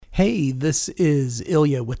Hey, this is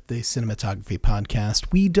Ilya with the Cinematography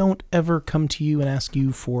Podcast. We don't ever come to you and ask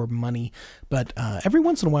you for money, but every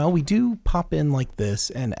once in a while we do pop in like this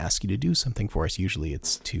and ask you to do something for us. Usually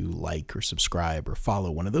it's to like or subscribe or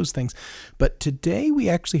follow, one of those things. But today we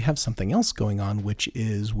actually have something else going on, which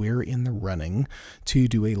is we're in the running to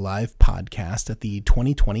do a live podcast at the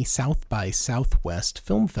 2020 South by Southwest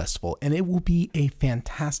Film Festival, and it will be a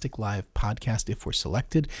fantastic live podcast if we're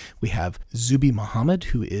selected. We have Zubi Muhammad,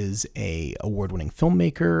 who is a award-winning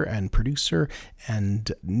filmmaker and producer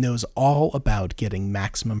and knows all about getting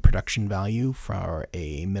maximum production value for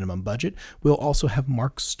a minimum budget. We'll also have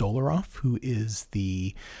Mark Stolaroff, who is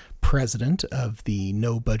the president of the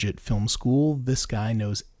No Budget Film School. This guy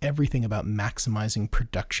knows everything about maximizing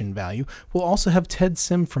production value. We'll also have Ted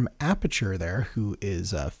Sim from Aperture there, who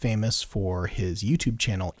is famous for his YouTube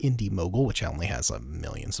channel Indie Mogul, which only has 1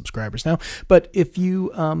 million subscribers now. But if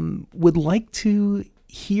you would like to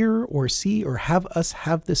hear or see or have us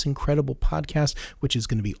have this incredible podcast, which is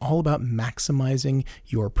going to be all about maximizing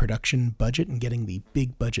your production budget and getting the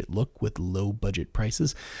big budget look with low budget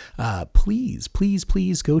prices, please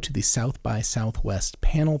go to the South by Southwest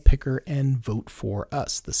panel picker and vote for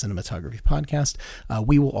us, the Cinematography Podcast.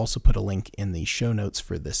 We will also put a link in the show notes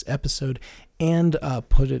for this episode and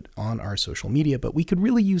put it on our social media, but we could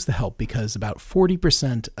really use the help because about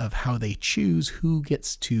 40% of how they choose who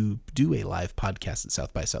gets to do a live podcast at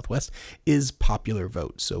South by Southwest is popular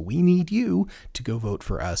vote. So we need you to go vote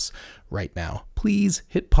for us right now. Please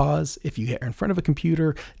hit pause if you are in front of a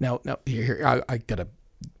computer. Now here, I gotta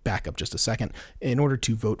back up just a second. In order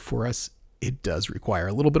to vote for us, it does require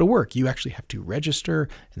a little bit of work. You actually have to register,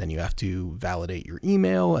 and then you have to validate your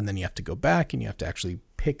email, and then you have to go back and you have to actually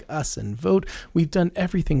pick us and vote. We've done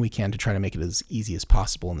everything we can to try to make it as easy as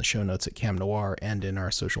possible in the show notes at Cam Noir and in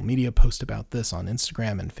our social media post about this on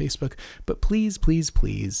Instagram and Facebook. But please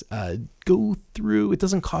go through. It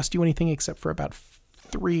doesn't cost you anything except for about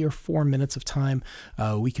 3 or 4 minutes of time.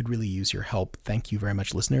 We could really use your help. Thank you very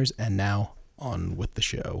much, listeners. And now on with the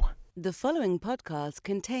show. The following podcast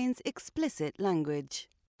contains explicit language.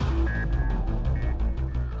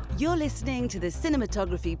 You're listening to the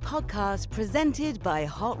Cinematography Podcast presented by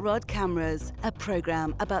Hot Rod Cameras, a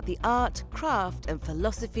program about the art, craft, and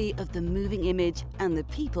philosophy of the moving image and the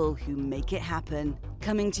people who make it happen.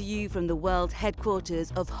 Coming to you from the world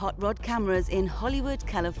headquarters of Hot Rod Cameras in Hollywood,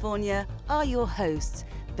 California, are your hosts,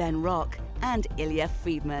 Ben Rock and Ilya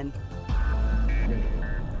Friedman.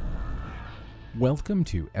 Welcome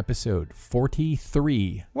to episode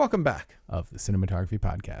 43. Welcome back Of the Cinematography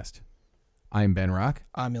Podcast. I'm Ben Rock.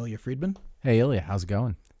 I'm Ilya Friedman. Hey, Ilya, how's it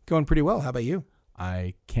going? Going pretty well. How about you?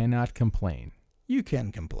 I cannot complain. You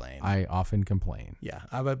can complain. I often complain. Yeah,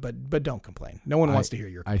 but don't complain. No one wants to hear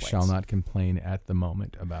your complaints. I shall not complain at the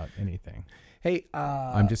moment about anything. Hey,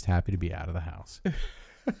 I'm just happy to be out of the house.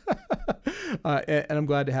 And I'm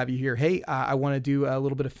glad to have you here. Hey, I want to do a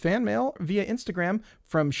little bit of fan mail via Instagram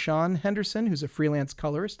from Sean Henderson, who's a freelance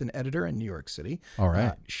colorist and editor in New York City. All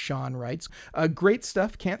right. Sean writes, great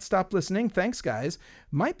stuff. Can't stop listening. Thanks, guys.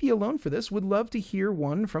 Might be alone for this. Would love to hear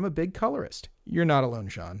one from a big colorist. You're not alone,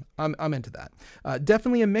 Sean. I'm into that.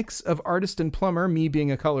 Definitely a mix of artist and plumber, me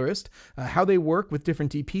being a colorist, how they work with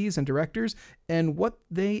different DPs and directors, and what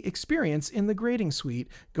they experience in the grading suite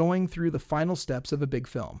going through the final steps of a big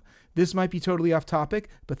film. This might be totally off topic,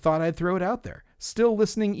 but thought I'd throw it out there. Still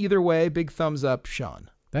listening either way. Big thumbs up, Sean.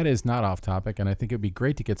 That is not off topic, and I think it'd be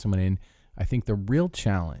great to get someone in. I think the real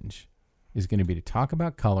challenge is going to be to talk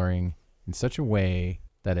about coloring in such a way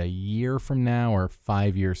that a year from now or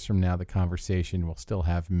 5 years from now, the conversation will still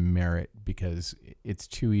have merit, because it's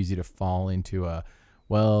too easy to fall into a,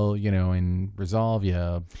 well, in Resolve,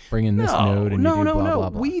 you bring in this node and you do blah, blah,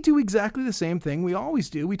 blah. We do exactly the same thing we always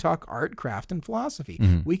do. We talk art, craft, and philosophy.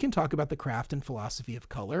 Mm-hmm. We can talk about the craft and philosophy of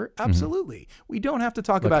color. Absolutely. Mm-hmm. We don't have to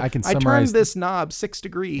talk Look, about, I turned this knob 6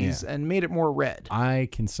 degrees and made it more red. I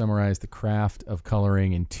can summarize the craft of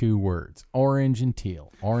coloring in 2 words: orange and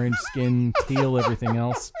teal. Orange skin, teal everything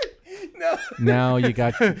else. No. Now you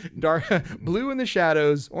got dark blue in the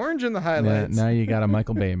shadows, orange in the highlights. Now you got a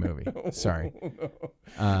Michael Bay movie. Sorry.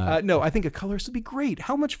 No, I think a colorist would be great.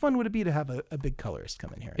 How much fun would it be to have a big colorist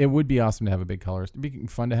come in here? It would be awesome to have a big colorist. It'd be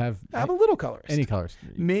fun to have a little colorist. Any colorist.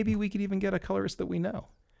 Maybe we could even get a colorist that we know.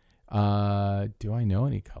 Do I know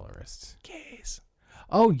any colorists? Kays.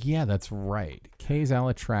 Oh yeah, that's right. Kays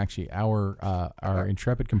Alatrachi, our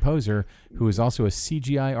intrepid composer, who is also a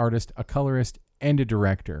CGI artist, a colorist, and a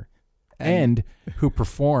director. and who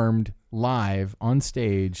performed live on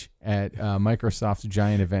stage at Microsoft's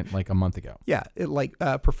giant event like a month ago. Yeah, it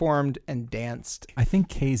performed and danced. I think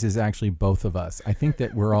K's is actually both of us. I think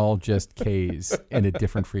that we're all just K's in a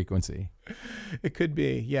different frequency. It could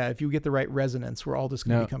be. Yeah, if you get the right resonance, we're all just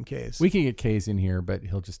going to become K's. We can get K's in here, but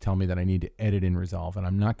he'll just tell me that I need to edit in Resolve, and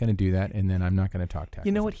I'm not going to do that, and then I'm not going to talk tech.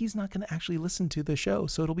 You know what? He's not going to actually listen to the show,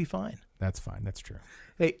 so it'll be fine. That's fine. That's true.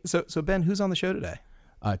 Hey, so Ben, who's on the show today?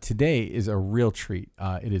 Today is a real treat.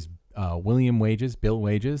 It is Bill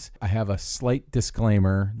Wages. I have a slight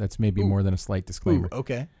disclaimer that's maybe more than a slight disclaimer.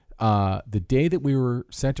 Okay. The day that we were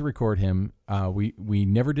set to record him, we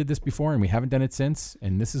never did this before, and we haven't done it since,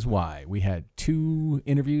 and this is why. We had 2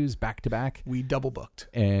 interviews back to back. We double booked.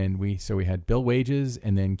 And we had Bill Wages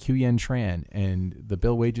and then Q Yen Tran, and the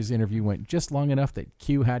Bill Wages interview went just long enough that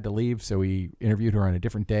Q had to leave, so we interviewed her on a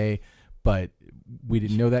different day, but we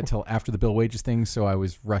didn't know that till after the Bill Wages thing, so I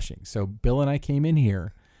was rushing. So Bill and I came in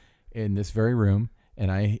here in this very room,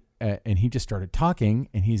 and he just started talking,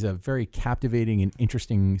 and he's a very captivating and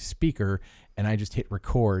interesting speaker, and I just hit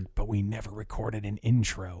record, but we never recorded an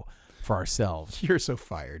intro for ourselves. You're so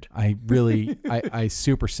fired. I really, I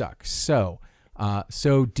super suck. So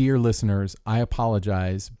dear listeners, I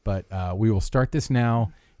apologize, but we will start this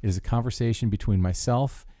now. It is a conversation between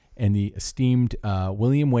myself and the esteemed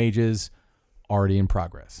William Wages, already in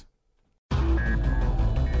progress.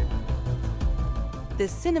 The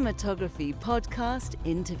Cinematography Podcast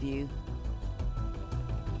Interview.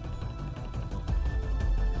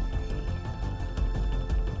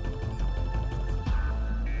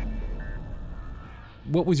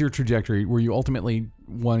 What was your trajectory? Were you ultimately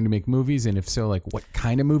wanting to make movies? And if so, like what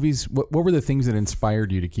kind of movies? What were the things that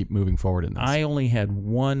inspired you to keep moving forward in this? I only had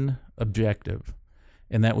one objective,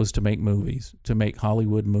 and that was to make movies, to make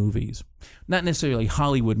Hollywood movies. Not necessarily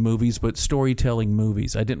Hollywood movies, but storytelling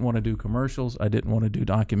movies. I didn't want to do commercials. I didn't want to do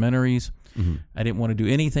documentaries. Mm-hmm. I didn't want to do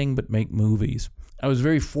anything but make movies. I was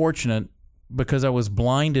very fortunate because I was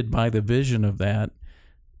blinded by the vision of that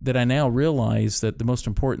I now realize that the most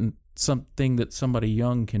important something that somebody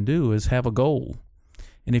young can do is have a goal.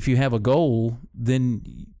 And if you have a goal,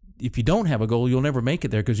 then if you don't have a goal, you'll never make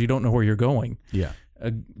it there because you don't know where you're going. Yeah.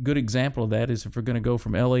 A good example of that is if we're going to go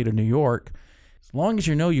from LA to New York, as long as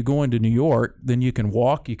you know you're going to New York, then you can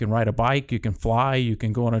walk, you can ride a bike, you can fly, you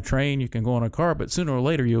can go on a train, you can go on a car, but sooner or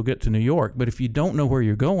later you'll get to New York. But if you don't know where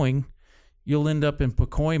you're going, you'll end up in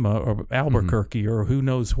Pacoima or Albuquerque or who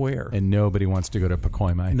knows where. And nobody wants to go to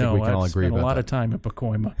Pacoima. I think we can all agree about that. No, I've spent a lot of time in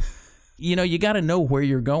Pacoima. You know, you got to know where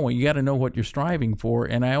you're going. You got to know what you're striving for.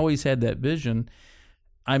 And I always had that vision.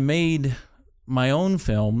 I made my own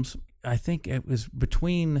films. I think it was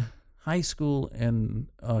between high school and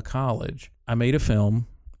college. I made a film,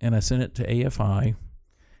 and I sent it to AFI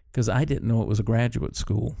because I didn't know it was a graduate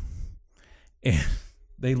school. And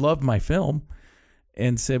they loved my film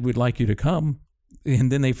and said, we'd like you to come.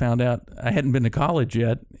 And then they found out I hadn't been to college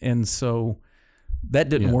yet, and so that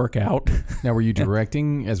didn't work out. Now, were you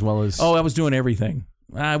directing as well as... Oh, I was doing everything.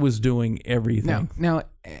 I was doing everything. Now,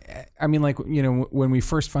 I mean, like, you know, when we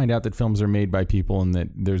first find out that films are made by people and that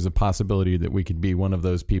there's a possibility that we could be one of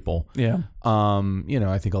those people, yeah. You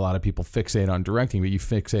know, I think a lot of people fixate on directing, but you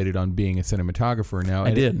fixated on being a cinematographer. Now,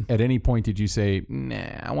 I did. At any point, did you say, nah,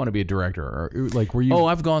 I want to be a director? Or, like, were you... Oh,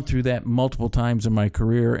 I've gone through that multiple times in my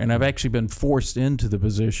career, and I've actually been forced into the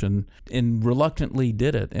position and reluctantly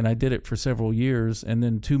did it. And I did it for several years. And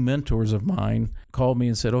then 2 mentors of mine called me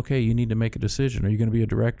and said, okay, you need to make a decision. Are you going to be a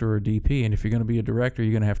director or a DP? And if you're going to be a director,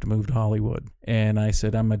 you're going to have to move to Hollywood. And I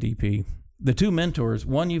said, I'm a DP. The 2 mentors,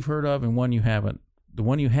 one you've heard of and one you haven't. The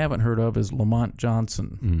one you haven't heard of is Lamont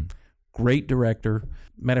Johnson. Great director.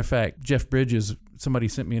 Matter of fact, Jeff Bridges, somebody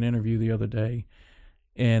sent me an interview the other day,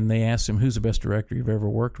 and they asked him, who's the best director you've ever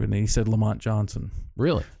worked with? And he said Lamont Johnson.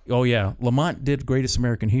 Really? Oh, yeah. Lamont did Greatest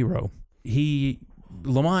American Hero.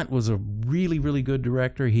 Lamont was a really, really good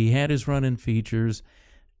director. He had his run in features,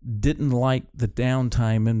 didn't like the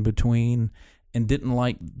downtime in between, and didn't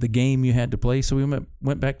like the game you had to play, so we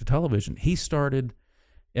went back to television. He started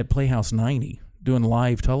at Playhouse 90 doing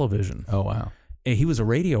live television. Oh, wow. And he was a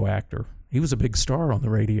radio actor. He was a big star on the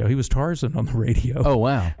radio. He was Tarzan on the radio. Oh,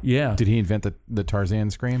 wow. Yeah. Did he invent the Tarzan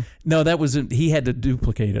scream? No, he had to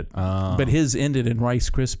duplicate it. Oh. But his ended in Rice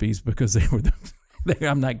Krispies because they were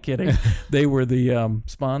I'm not kidding. They were the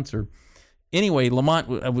sponsor. Anyway, Lamont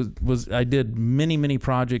I did many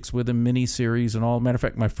projects with him, mini series and all. Matter of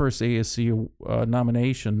fact, my first ASC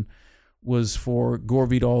nomination was for Gore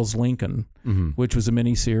Vidal's Lincoln, which was a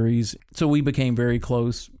mini series. So we became very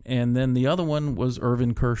close. And then the other one was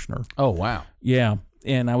Irvin Kershner. Oh, wow. Yeah.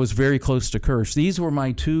 And I was very close to Kersh. These were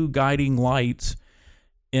my 2 guiding lights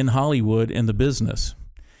in Hollywood in the business.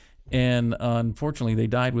 And unfortunately, they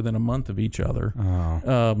died within a month of each other.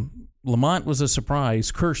 Oh. Lamont was a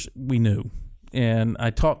surprise. Kirsch, we knew. And I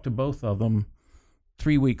talked to both of them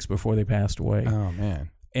 3 weeks before they passed away. Oh, man.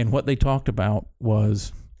 And what they talked about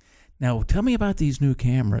was, now tell me about these new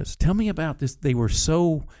cameras. Tell me about this. They were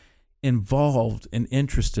so involved and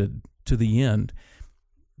interested to the end.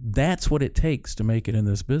 That's what it takes to make it in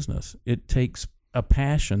this business. It takes a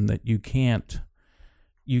passion that you can't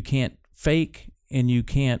fake and you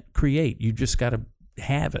can't create. You just got to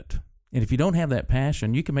have it. And if you don't have that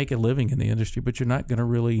passion, you can make a living in the industry, but you're not going to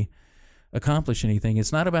really accomplish anything.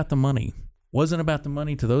 It's not about the money. Wasn't about the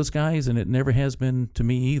money to those guys, and it never has been to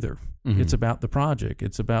me either. Mm-hmm. It's about the project.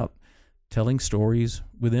 It's about telling stories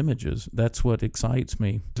with images. That's what excites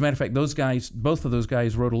me. As a matter of fact, those guys, both of those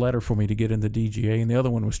guys wrote a letter for me to get in the DGA, and the other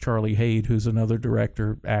one was Charlie Haid, who's another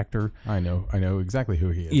director, actor. I know exactly who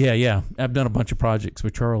he is. Yeah. I've done a bunch of projects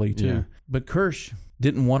with Charlie, too. Yeah. But Kirsch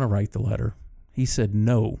didn't want to write the letter. He said,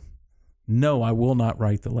 no, I will not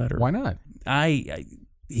write the letter. Why not?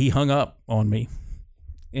 He hung up on me.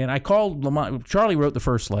 And I called Lamont. Charlie wrote the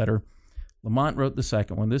first letter. Lamont wrote the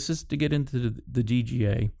second one. This is to get into the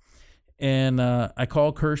DGA. And I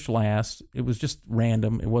called Kirsch last. It was just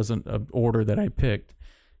random. It wasn't an order that I picked.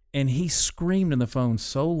 And he screamed in the phone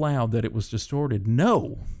so loud that it was distorted,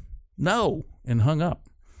 no, and hung up.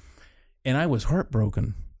 And I was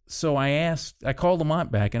heartbroken. So I called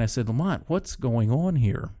Lamont back and I said, Lamont, what's going on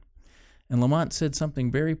here? And Lamont said something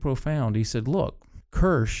very profound. He said, look,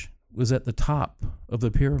 Kirsch was at the top of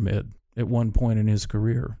the pyramid at one point in his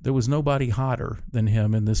career. There was nobody hotter than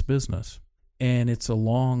him in this business. And it's a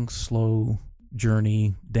long, slow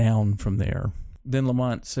journey down from there. Then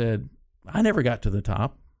Lamont said, I never got to the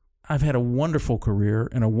top. I've had a wonderful career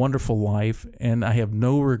and a wonderful life, and I have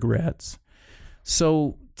no regrets.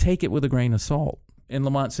 So take it with a grain of salt. And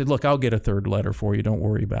Lamont said, look, I'll get a third letter for you. Don't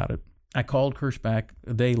worry about it. I called Kirsch back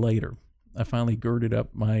a day later. I finally girded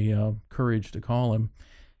up my courage to call him.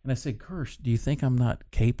 And I said, Kirsch, do you think I'm not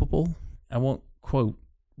capable? I won't quote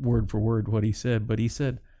word for word what he said, but he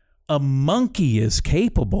said, a monkey is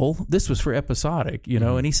capable. This was for episodic,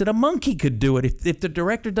 Mm-hmm. And he said, a monkey could do it. If the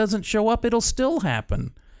director doesn't show up, it'll still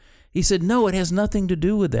happen. He said, no, it has nothing to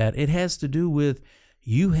do with that. It has to do with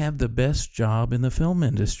you have the best job in the film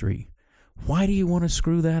industry. Why do you want to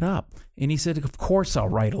screw that up? And he said, of course I'll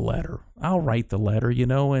write a letter. I'll write the letter,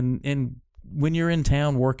 and when you're in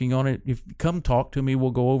town working on it, if you come talk to me,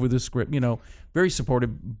 we'll go over the script, very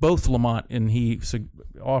supportive. Both Lamont and he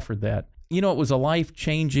offered that. It was a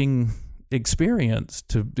life-changing experience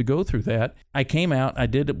to go through that. I came out, I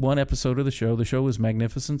did one episode of the show. The show was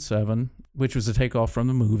Magnificent Seven, which was a takeoff from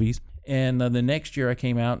the movies. And the next year I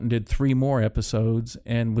came out and did 3 more episodes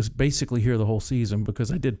and was basically here the whole season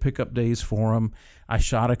because I did pickup days for them. I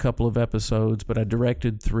shot a couple of episodes, but I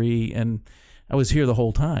directed 3, and I was here the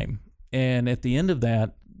whole time. And at the end of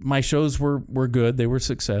that, my shows were good. They were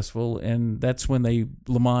successful. And that's when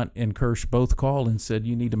Lamont and Kirsch both called and said,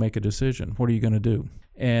 you need to make a decision. What are you going to do?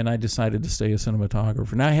 And I decided to stay a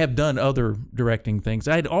cinematographer. Now, I have done other directing things.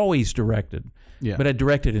 I'd always directed, but I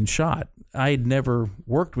directed and shot. I had never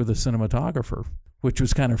worked with a cinematographer, which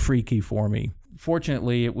was kind of freaky for me.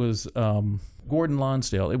 Fortunately, it was Gordon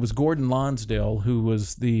Lonsdale. It was Gordon Lonsdale who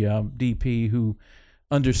was the DP who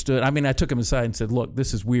understood. I mean, I took him aside and said, look,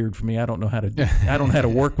 this is weird for me. I don't know how to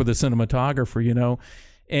work with a cinematographer,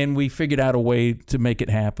 And we figured out a way to make it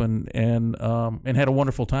happen and had a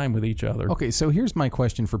wonderful time with each other. Okay, so here's my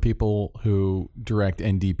question for people who direct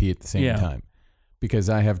and DP at the same time. Because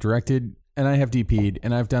I have directed and I have DP'd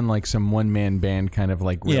and I've done like some one-man band kind of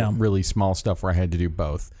like really small stuff where I had to do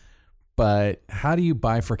both. But how do you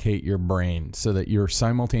bifurcate your brain so that you're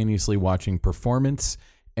simultaneously watching performance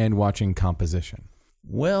and watching composition?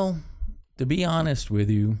 Well, to be honest with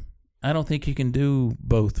you, I don't think you can do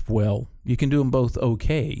both well. You can do them both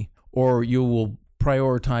okay, or you will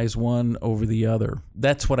prioritize one over the other.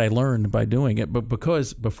 That's what I learned by doing it. But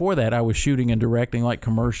because before that, I was shooting and directing like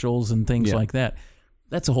commercials and things like that.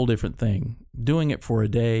 That's a whole different thing. Doing it for a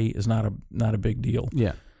day is not a big deal.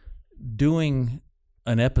 Yeah. Doing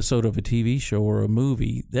an episode of a TV show or a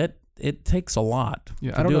movie, that it takes a lot.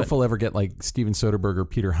 Yeah, I don't know if we'll ever get like Steven Soderbergh or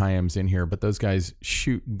Peter Hyams in here, but those guys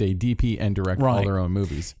they DP and direct all their own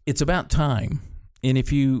movies. It's about time. And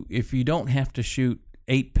if you don't have to shoot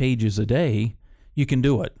 8 pages a day, you can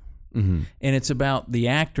do it. Mm-hmm. And it's about the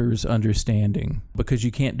actors understanding, because you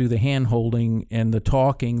can't do the hand-holding and the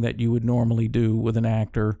talking that you would normally do with an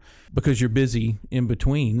actor because you're busy in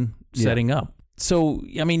between setting up. So,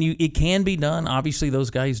 I mean, it can be done. Obviously, those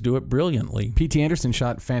guys do it brilliantly. P.T. Anderson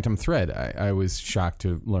shot Phantom Thread. I was shocked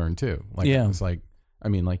to learn, too. It was like, I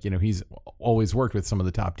mean, like, he's always worked with some of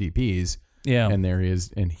the top DPs. Yeah. And there he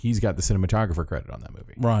is, and he's got the cinematographer credit on that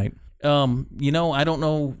movie. Right. I don't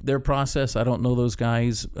know their process. I don't know those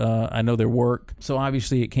guys. I know their work. So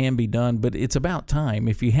obviously it can be done, but it's about time.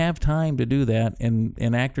 If you have time to do that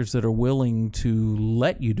and actors that are willing to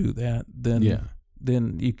let you do that,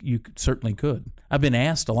 then you certainly could. I've been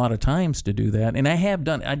asked a lot of times to do that, and I have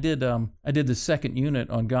done. I did the second unit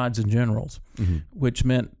on Gods and Generals, which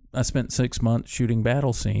meant I spent 6 months shooting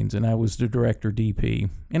battle scenes, and I was the director DP.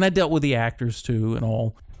 And I dealt with the actors, too, and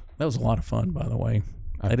all. That was a lot of fun, by the way.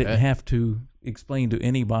 I didn't have to explain to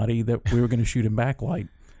anybody that we were going to shoot in backlight.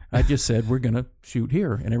 I just said, we're going to shoot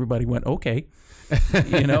here. And everybody went, okay.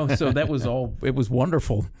 So that was all. It was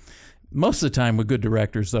wonderful. Most of the time with good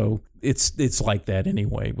directors, though, it's like that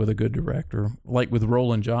anyway with a good director. Like with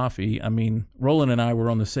Roland Joffe, I mean, Roland and I were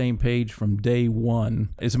on the same page from day one.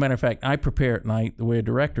 As a matter of fact, I prepare at night the way a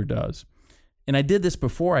director does. And I did this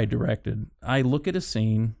before I directed. I look at a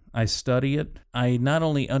scene, I study it. I not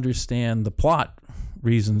only understand the plot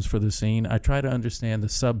reasons for the scene, I try to understand the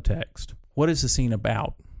subtext. What is the scene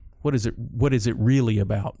about? What is it really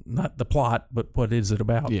about? Not the plot, but what is it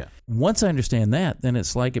about? Yeah. Once I understand that, then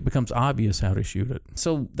it's like it becomes obvious how to shoot it.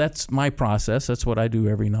 So that's my process. That's what I do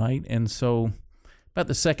every night. And so about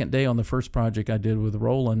the second day on the first project I did with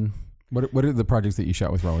Roland. What are the projects that you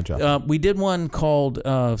shot with Roland Joffe? We did one called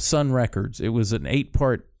Sun Records. It was an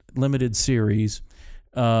 8-part limited series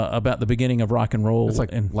about the beginning of rock and roll. It's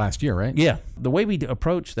like last year, right? Yeah. The way we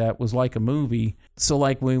approached that was like a movie. So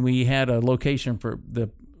like when we had a location for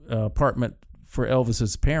the apartment for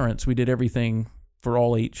Elvis's parents, we did everything for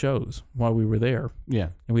all 8 shows while we were there. Yeah.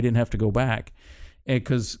 And we didn't have to go back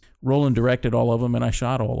because Roland directed all of them and I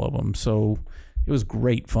shot all of them. So it was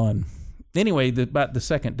great fun. Anyway, about the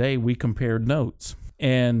second day, we compared notes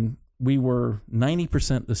and we were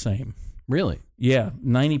 90% the same. Really? Yeah,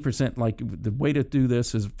 90%. Like the way to do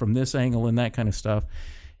this is from this angle and that kind of stuff.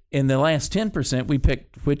 In the last 10%, we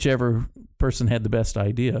picked whichever person had the best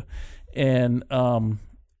idea. And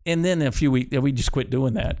then a few weeks, we just quit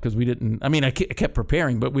doing that because we didn't. I mean, I kept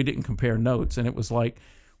preparing, but we didn't compare notes. And it was like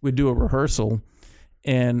we'd do a rehearsal,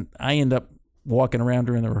 and I end up walking around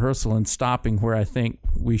during the rehearsal and stopping where I think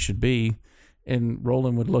we should be. And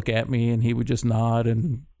Roland would look at me, and he would just nod,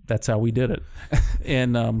 and that's how we did it.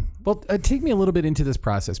 And take me a little bit into this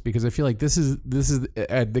process because I feel like this is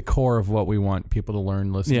at the core of what we want people to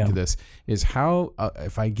learn listening to this is how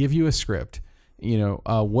if I give you a script.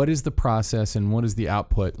 What is the process and what is the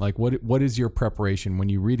output? Like, what is your preparation when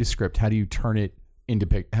you read a script? How do you turn it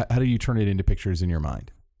into pictures in your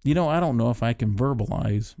mind? I don't know if I can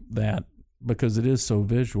verbalize that because it is so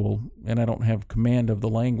visual, and I don't have command of the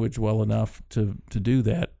language well enough to do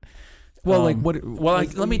that. Well,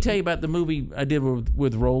 let me tell you about the movie I did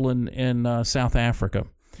with Roland in South Africa.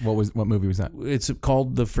 What movie was that? It's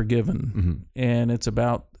called The Forgiven, and it's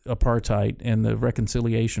about apartheid and the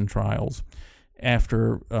reconciliation trials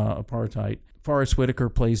after apartheid. Forrest Whitaker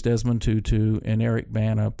plays Desmond Tutu, and Eric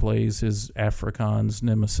Bana plays his Afrikaans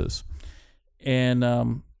nemesis.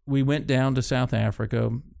 And we went down to South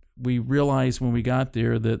Africa. We realized when we got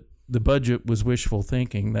there that the budget was wishful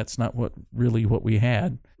thinking. That's not what we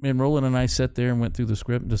had. And Roland and I sat there and went through the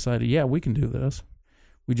script and decided, yeah, we can do this.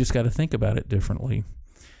 We just got to think about it differently.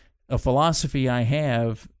 A philosophy I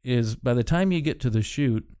have is by the time you get to the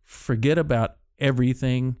shoot, forget about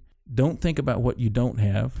everything. Don't think about what you don't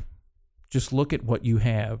have. Just look at what you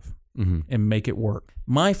have and make it work.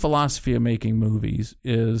 My philosophy of making movies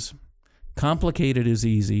is complicated is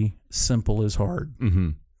easy, simple is hard.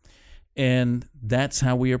 And that's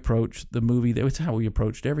how we approach the movie. That's how we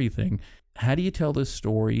approached everything. How do you tell this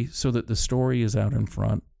story so that the story is out in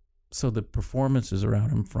front, so the performances are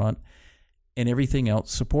out in front, and everything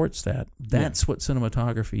else supports that? That's what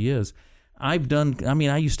cinematography is. I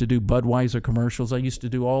used to do Budweiser commercials. I used to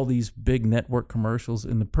do all these big network commercials,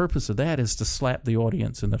 and the purpose of that is to slap the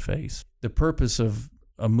audience in the face. The purpose of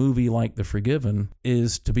a movie like The Forgiven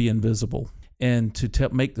is to be invisible and to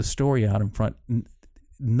make the story out in front.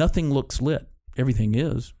 Nothing looks lit. Everything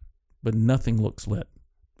is, but nothing looks lit.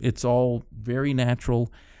 It's all very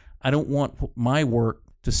natural. I don't want my work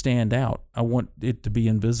to stand out. I want it to be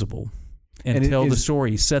invisible. And tell the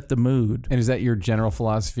story, set the mood. And is that your general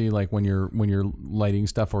philosophy, like when you're lighting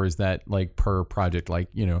stuff, or is that like per project?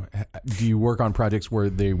 Like, do you work on projects where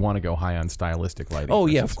they want to go high on stylistic lighting? Oh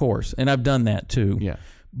yeah, of course, and I've done that too. Yeah,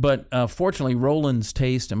 but fortunately, Roland's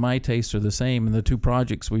taste and my taste are the same. In the 2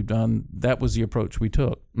 projects we've done, that was the approach we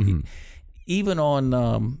took. Even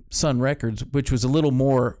on Sun Records, which was a little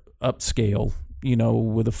more upscale,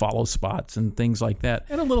 with the follow spots and things like that.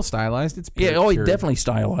 And a little stylized. It's Definitely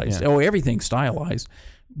stylized. Yeah. Everything's stylized.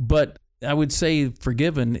 But I would say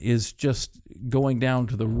Forgiven is just going down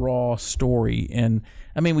to the raw story. And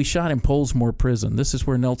we shot in Polesmore Prison. This is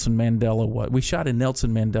where Nelson Mandela was. We shot in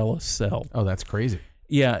Nelson Mandela's cell. Oh, that's crazy.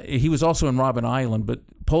 Yeah, he was also in Robben Island, but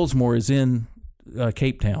Polesmore is in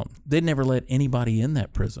Cape Town. They'd never let anybody in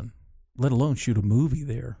that prison, let alone shoot a movie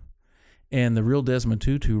there. And the real Desmond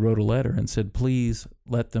Tutu wrote a letter and said, please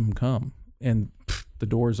let them come. And the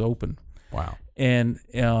doors open. Wow. And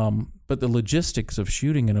but the logistics of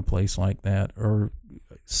shooting in a place like that are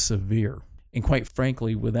severe. And quite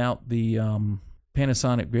frankly, without the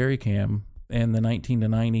Panasonic Varicam and the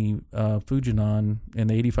 19-90 Fujinon and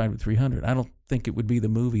the 85-300, I don't think it would be the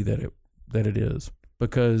movie that it is,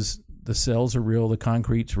 because the cells are real, the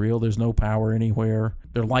concrete's real, there's no power anywhere.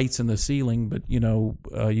 There are lights in the ceiling, but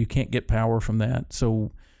you can't get power from that.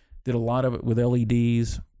 So did a lot of it with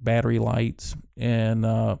LEDs, battery lights, and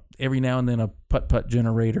every now and then a putt-putt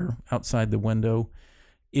generator outside the window,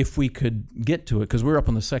 if we could get to it, because we're up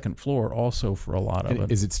on the second floor also for a lot of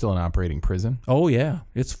it. Is it still an operating prison? Oh, yeah.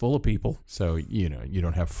 It's full of people. So, you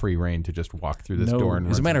don't have free reign to just walk through this door. And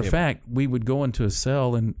as a matter of fact, we would go into a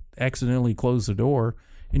cell and accidentally close the door,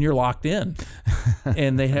 and you're locked in.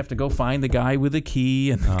 And they have to go find the guy with the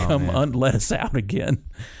key and let us out again.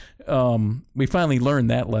 We finally learned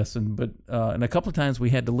that lesson, but and a couple of times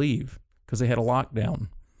we had to leave because they had a lockdown.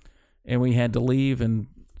 And we had to leave and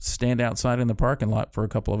stand outside in the parking lot for a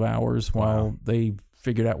couple of hours while they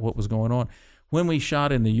figured out what was going on. When we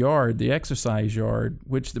shot in the yard, the exercise yard,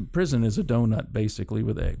 which the prison is a donut basically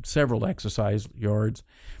with several exercise yards,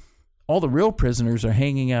 all the real prisoners are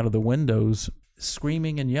hanging out of the windows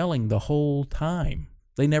screaming and yelling the whole time.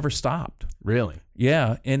 They never stopped. Really?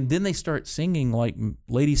 Yeah, and then they start singing like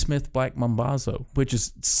Ladysmith Black Mambazo, which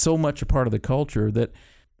is so much a part of the culture that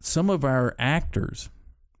some of our actors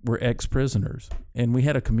were ex-prisoners. And we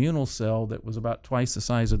had a communal cell that was about twice the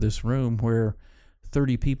size of this room where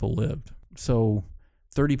 30 people lived. So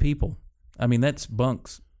 30 people. That's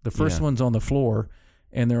bunks. The first one's on the floor,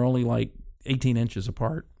 and they're only like 18 inches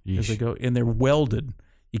apart as they go. And they're welded.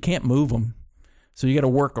 You can't move them. So you got to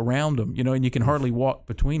work around them, and you can hardly walk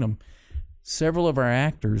between them. Several of our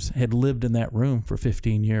actors had lived in that room for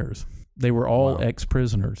 15 years. They were all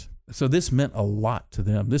ex-prisoners. So this meant a lot to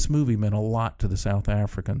them. This movie meant a lot to the South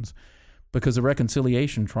Africans because the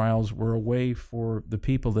reconciliation trials were a way for the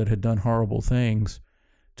people that had done horrible things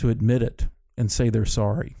to admit it and say they're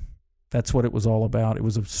sorry. That's what it was all about. It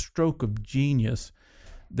was a stroke of genius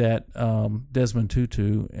that Desmond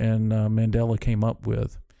Tutu and Mandela came up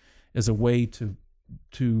with as a way to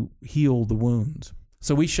heal the wounds.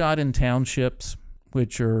 So we shot in townships,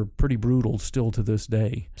 which are pretty brutal still to this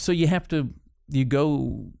day. So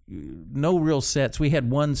no real sets. We had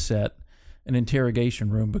one set, an interrogation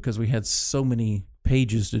room, because we had so many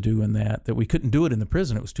pages to do in that we couldn't do it in the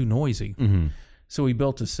prison. It was too noisy. Mm-hmm. So we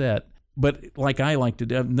built a set. But like I like to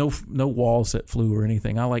do, no walls that flew or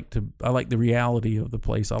anything. I like the reality of the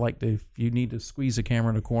place. If you need to squeeze a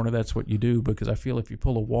camera in a corner, that's what you do, because I feel if you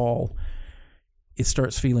pull a wall, it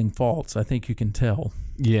starts feeling false. I think you can tell.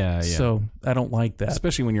 Yeah. So I don't like that.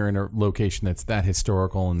 Especially when you're in a location that's that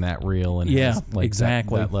historical and that real and has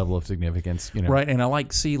exactly that level of significance. Right, and I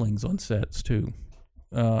like ceilings on sets too.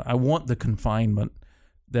 I want the confinement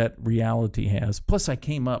that reality has. Plus, I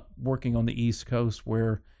came up working on the East Coast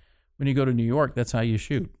where when you go to New York, that's how you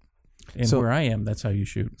shoot. And where I am, that's how you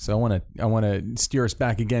shoot. So I want to steer us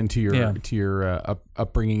back again to your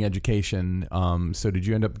upbringing, education. So did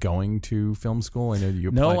you end up going to film school? I know you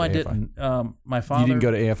applied to AFI. No, I didn't. My father. You didn't go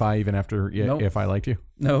to AFI even after AFI liked you?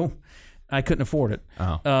 No, I couldn't afford it.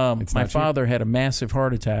 Oh, my father had a massive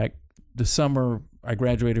heart attack the summer I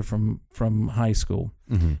graduated from high school,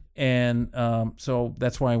 and so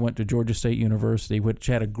that's why I went to Georgia State University, which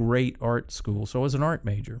had a great art school. So I was an art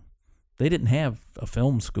major. They didn't have a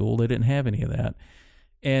film school. They didn't have any of that.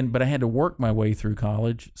 But I had to work my way through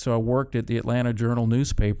college. So I worked at the Atlanta Journal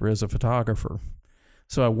newspaper as a photographer.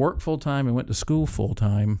 So I worked full-time and went to school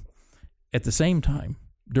full-time at the same time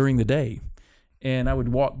during the day. And I would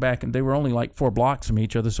walk back, and they were only like 4 blocks from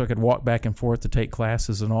each other, so I could walk back and forth to take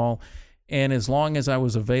classes and all. And as long as I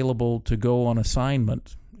was available to go on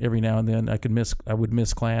assignment every now and then, I would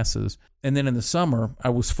miss classes. And then in the summer, I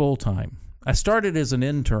was full-time. I started as an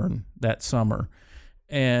intern that summer.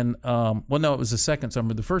 And, it was the second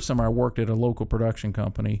summer. The first summer I worked at a local production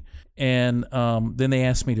company. And then they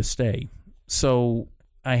asked me to stay. So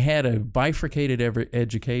I had a bifurcated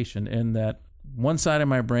education in that one side of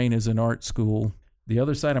my brain is in art school. The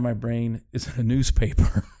other side of my brain is in a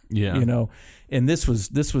newspaper. Yeah. And this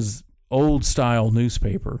was old style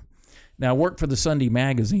newspaper. Now I worked for the Sunday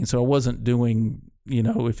magazine, so I wasn't doing,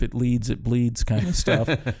 if it leads, it bleeds kind of stuff.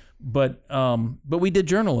 But we did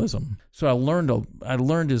journalism. So I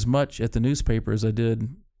learned as much at the newspaper as I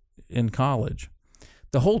did in college.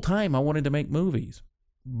 The whole time I wanted to make movies,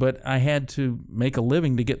 but I had to make a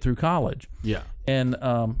living to get through college. Yeah. And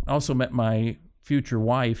I also met my future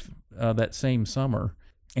wife that same summer,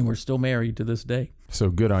 and we're still married to this day. So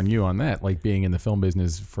good on you on that, like being in the film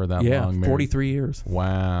business for that long. Yeah, 43 years.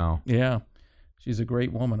 Wow. Yeah. She's a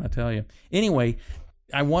great woman, I tell you. Anyway,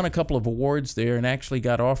 I won a couple of awards there and actually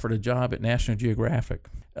got offered a job at National Geographic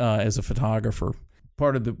as a photographer.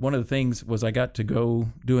 One of the things was I got to go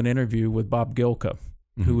do an interview with Bob Gilka,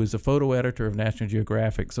 who is a photo editor of National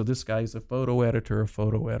Geographic. So this guy's a photo editor of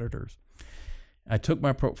photo editors. I took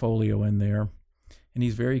my portfolio in there, and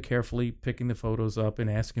he's very carefully picking the photos up and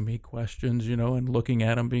asking me questions, and looking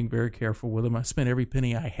at them, being very careful with them. I spent every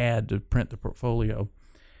penny I had to print the portfolio.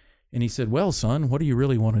 And he said, "Well, son, what do you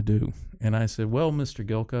really want to do?" And I said, "Well, Mr.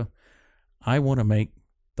 Gilka, I want to make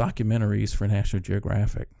documentaries for National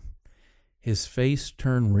Geographic." His face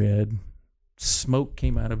turned red, smoke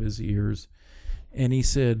came out of his ears, and he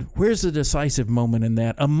said, "Where's the decisive moment in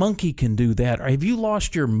that? A monkey can do that. Have you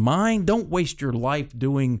lost your mind? Don't waste your life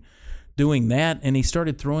doing that." And he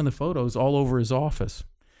started throwing the photos all over his office.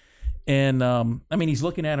 And, he's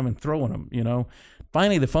looking at them and throwing them,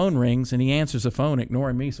 Finally, the phone rings, and he answers the phone,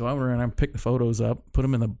 ignoring me. So I went around and picked the photos up, put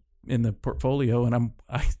them in the portfolio, and I'm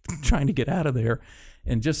trying to get out of there.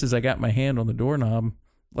 And just as I got my hand on the doorknob,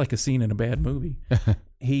 like a scene in a bad movie,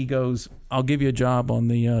 he goes, "I'll give you a job on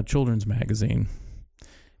the children's magazine."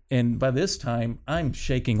 And by this time, I'm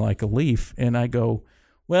shaking like a leaf, and I go,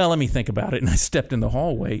 "Well, let me think about it." And I stepped in the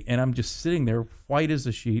hallway, and I'm just sitting there, white as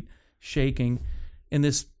a sheet, shaking. And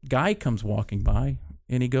this guy comes walking by,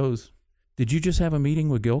 and he goes, "Did you just have a meeting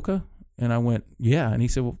with Gilka?" And I went, "Yeah." And he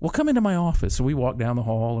said, well, come into my office. So we walk down the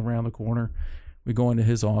hall, around the corner. We go into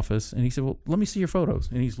his office, and he said, "Well, let me see your photos."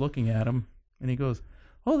 And he's looking at them, and he goes,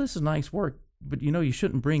 "Oh, this is nice work, but you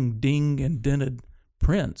shouldn't bring ding and dented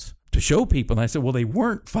prints to show people." And I said, "Well, they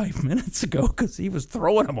weren't 5 minutes ago," because he was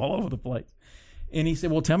throwing them all over the place. And he said,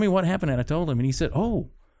 "Well, tell me what happened." And I told him, and he said,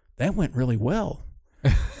 "Oh, that went really well."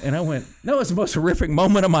 And I went, "No, it's the most horrific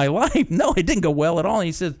moment of my life. No, it didn't go well at all." And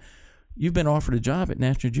he said, "You've been offered a job at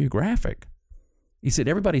National Geographic." He said,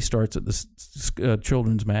 "Everybody starts at this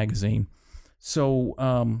children's magazine.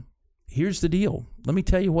 So here's the deal. Let me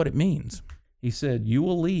tell you what it means." He said, "You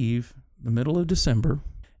will leave the middle of December,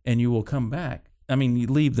 and you will come back. You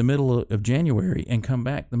leave the middle of January and come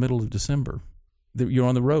back the middle of December. You're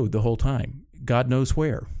on the road the whole time. God knows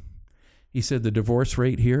where." He said, "The divorce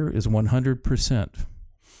rate here is 100%.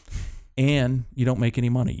 And you don't make any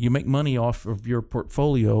money. You make money off of your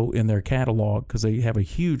portfolio in their catalog because they have a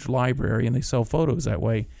huge library and they sell photos that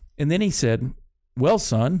way." And then he said, "Well,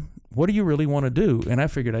 son, what do you really want to do?" And I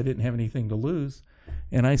figured I didn't have anything to lose.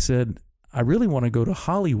 And I said, "I really want to go to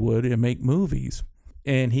Hollywood and make movies."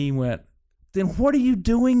 And he went, "Then what are you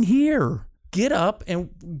doing here? Get up and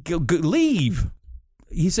leave."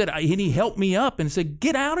 He said, and he helped me up and said,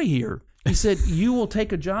 "Get out of here." He said, "You will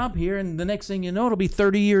take a job here, and the next thing you know, it'll be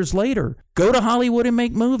 30 years later. Go to Hollywood and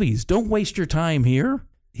make movies. Don't waste your time here."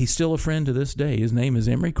 He's still a friend to this day. His name is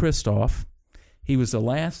Emery Christoph. He was the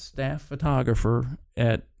last staff photographer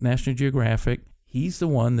at National Geographic. He's the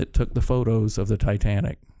one that took the photos of the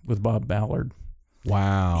Titanic with Bob Ballard.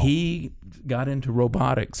 Wow. He got into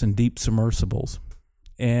robotics and deep submersibles,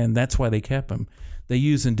 and that's why they kept him. They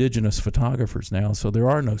use indigenous photographers now, so there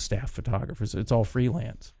are no staff photographers. It's all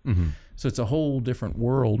freelance. Mm-hmm. So it's a whole different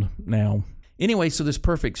world now. Anyway, so this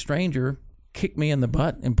perfect stranger kicked me in the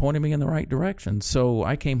butt and pointed me in the right direction. So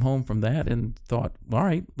I came home from that and thought, all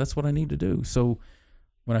right, that's what I need to do. So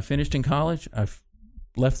when I finished in college, I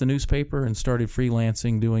left the newspaper and started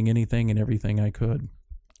freelancing, doing anything and everything I could.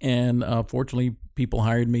 And fortunately, people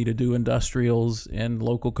hired me to do industrials and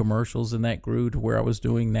local commercials, and that grew to where I was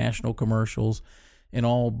doing national commercials and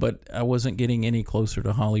all, but I wasn't getting any closer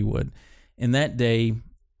to Hollywood. In that day,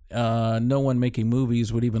 no one making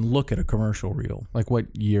movies would even look at a commercial reel. Like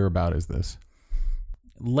what year about is this?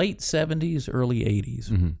 Late 70s, early 80s.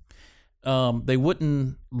 Mm-hmm. They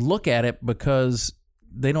wouldn't look at it because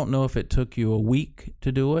they don't know if it took you a week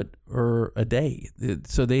to do it or a day.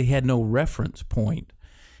 So they had no reference point.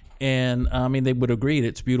 And, they would agree that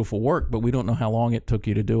it's beautiful work, but we don't know how long it took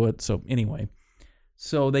you to do it. So anyway,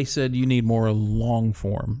 so they said you need more long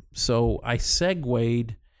form. So I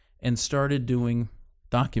segued and started doing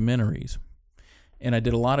documentaries. And I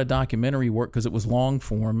did a lot of documentary work because it was long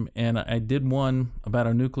form. And I did one about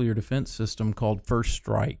a nuclear defense system called First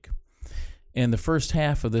Strike. And the first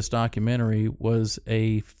half of this documentary was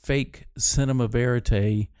a fake cinema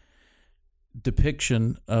verite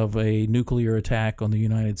depiction of a nuclear attack on the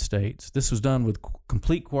United States. This was done with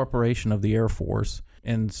complete cooperation of the Air Force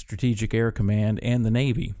and Strategic Air Command and the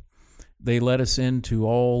Navy. They let us into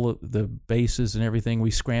all the bases and everything.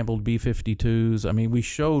 We scrambled B-52s. I mean, we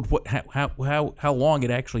showed how long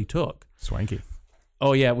it actually took. Swanky.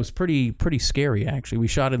 Oh, yeah, it was pretty scary, actually. We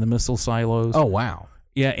shot in the missile silos. Oh, wow.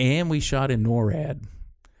 Yeah, and we shot in NORAD.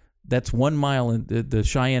 That's 1 mile in the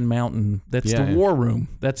Cheyenne Mountain. That's the war room.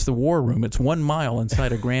 That's the war room. It's 1 mile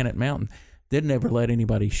inside of Granite Mountain. They'd never let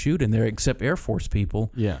anybody shoot in there except Air Force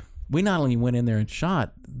people. Yeah. We not only went in there and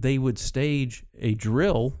shot, they would stage a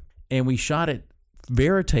drill, and we shot it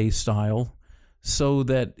verite style so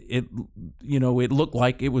that it looked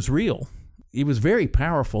like it was real. It was very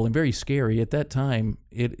powerful and very scary. At that time,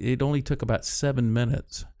 it only took about 7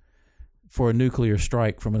 minutes for a nuclear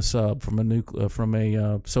strike from a sub, from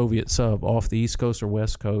a Soviet sub off the East Coast or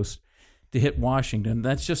West Coast to hit Washington.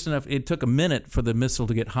 That's just enough. It took a minute for the missile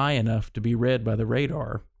to get high enough to be read by the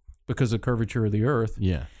radar because of the curvature of the Earth.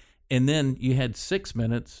 Yeah. And then you had 6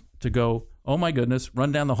 minutes to go, oh my goodness,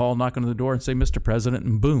 run down the hall, knock on the door and say, Mr. President,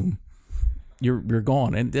 and boom, you're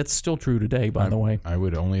gone. And that's still true today, by the way. I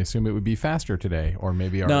would only assume it would be faster today, or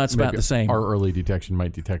maybe it's about the same. Our early detection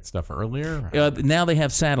might detect stuff earlier. Now they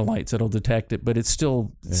have satellites that'll detect it, but it's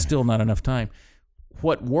still not enough time.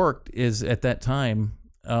 What worked is at that time,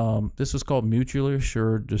 this was called mutually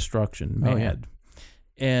assured destruction, MAD. Oh, yeah.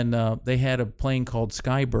 And they had a plane called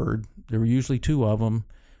Skybird. There were usually 2 of them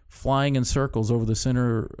flying in circles over the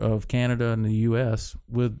center of Canada and the U.S.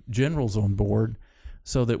 with generals on board,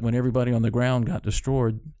 so that when everybody on the ground got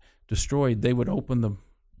destroyed, they would open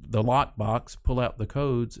the lockbox, pull out the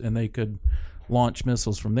codes, and they could launch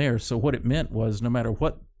missiles from there. So what it meant was no matter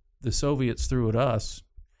what the Soviets threw at us,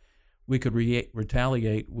 we could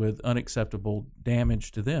retaliate with unacceptable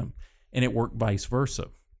damage to them. And it worked vice versa.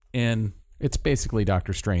 And it's basically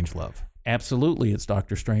Dr. Strangelove. Absolutely, it's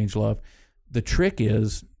Dr. Strangelove. The trick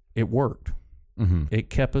is it worked. Mm-hmm. It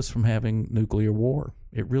kept us from having nuclear war.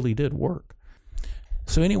 It really did work.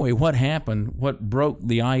 So anyway, what happened, what broke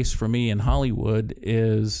the ice for me in Hollywood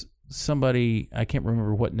is somebody, I can't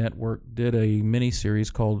remember what network, did a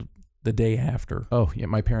miniseries called The Day After. Oh, yeah,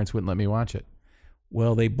 my parents wouldn't let me watch it.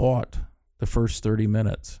 Well, they bought the first 30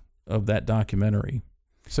 minutes of that documentary.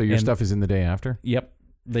 So your stuff is in The Day After? Yep.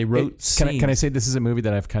 They wrote scenes. Can I say this is a movie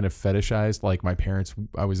that I've kind of fetishized? Like my parents,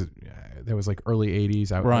 that was like early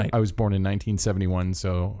 80s. I was born in 1971,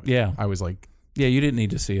 so yeah. I was like... Yeah, you didn't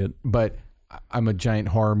need to see it. But I'm a giant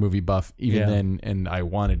horror movie buff even then, and I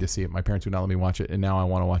wanted to see it. My parents would not let me watch it, and now I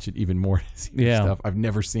want to watch it even more to see stuff. I've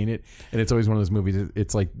never seen it, and it's always one of those movies.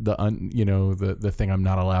 It's like the thing I'm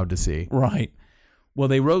not allowed to see. Right. Well,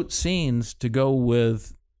 they wrote scenes to go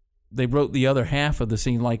with. They wrote the other half of the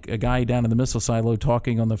scene, like a guy down in the missile silo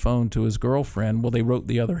talking on the phone to his girlfriend. Well, they wrote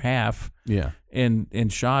the other half. Yeah. And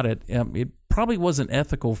shot it. It probably wasn't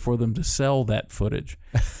ethical for them to sell that footage.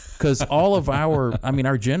 Because all of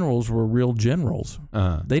our generals were real generals.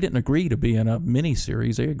 Uh-huh. They didn't agree to be in a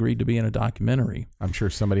miniseries. They agreed to be in a documentary. I'm sure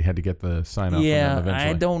somebody had to get the sign off from them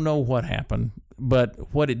eventually. I don't know what happened.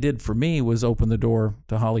 But what it did for me was open the door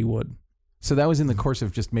to Hollywood. So that was in the course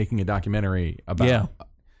of just making a documentary about... Yeah.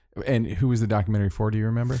 And who was the documentary for? Do you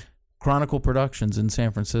remember? Chronicle Productions in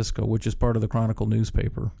San Francisco, which is part of the Chronicle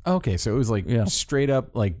newspaper. Okay, so it was like straight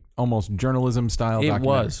up, like almost journalism style documentary.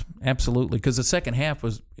 It was, absolutely, because the second half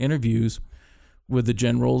was interviews with the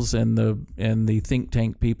generals and the think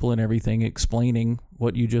tank people and everything, explaining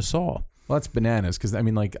what you just saw. Well, that's bananas, because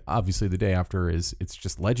obviously The Day After it's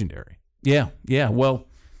just legendary. Yeah. Well,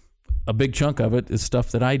 a big chunk of it is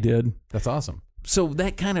stuff that I did. That's awesome. So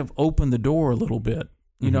that kind of opened the door a little bit.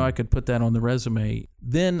 You know, I could put that on the resume.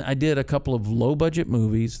 Then I did a couple of low-budget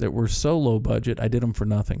movies that were so low budget, I did them for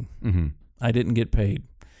nothing. Mm-hmm. I didn't get paid.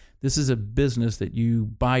 This is a business that you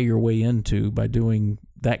buy your way into by doing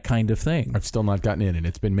that kind of thing. I've still not gotten in, and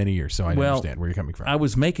it's been many years, so I understand where you're coming from. I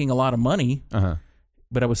was making a lot of money,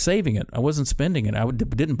 but I was saving it. I wasn't spending it. I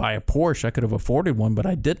didn't buy a Porsche. I could have afforded one, but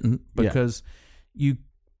I didn't because you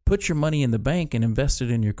put your money in the bank and invest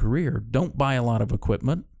it in your career. Don't buy a lot of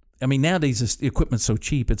equipment. I mean, nowadays the equipment's so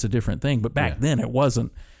cheap, it's a different thing. But back then it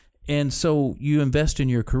wasn't. And so you invest in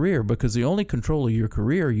your career because the only control of your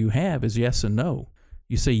career you have is yes and no.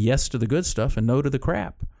 You say yes to the good stuff and no to the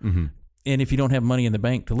crap. Mm-hmm. And if you don't have money in the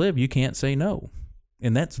bank to live, you can't say no.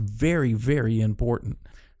 And that's very, very important.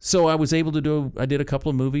 So I was able to I did a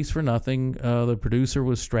couple of movies for nothing. The producer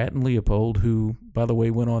was Stratton Leopold, who, by the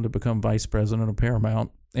way, went on to become vice president of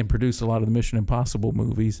Paramount and produced a lot of the Mission Impossible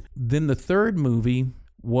movies. Then the third movie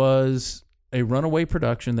was a runaway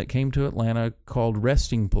production that came to Atlanta called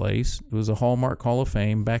Resting Place. It was a Hallmark Hall of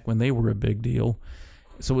Fame back when they were a big deal.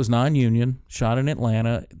 So it was non-union, shot in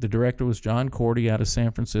Atlanta. The director was John Cordy out of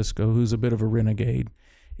San Francisco, who's a bit of a renegade,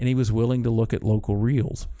 and he was willing to look at local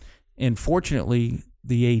reels. And fortunately,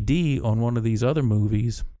 the AD on one of these other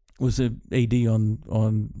movies was an AD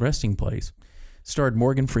on Resting Place. Starred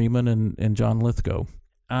Morgan Freeman and John Lithgow.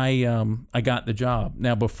 I got the job.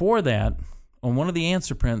 Now, before that, on one of the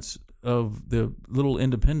answer prints of the little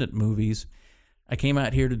independent movies, I came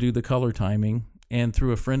out here to do the color timing, and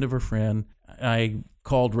through a friend of a friend, I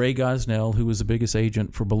called Ray Gosnell, who was the biggest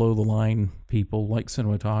agent for below-the-line people like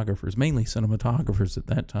cinematographers, mainly cinematographers at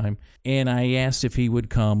that time, and I asked if he would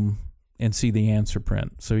come and see the answer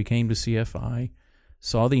print. So he came to CFI,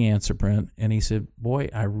 saw the answer print, and he said, boy,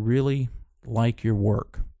 I really like your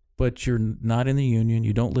work, but you're not in the union,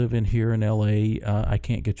 you don't live in here in L.A., I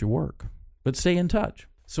can't get your work, but stay in touch.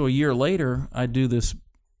 So a year later, I do this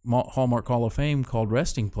Hallmark Hall of Fame called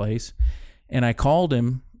Resting Place, and I called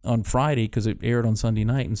him on Friday because it aired on Sunday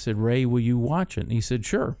night and said, Ray, will you watch it? And he said,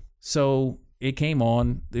 sure. So it came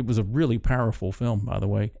on. It was a really powerful film, by the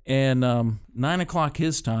way. And 9 o'clock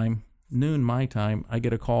his time, noon my time, I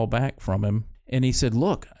get a call back from him. And he said,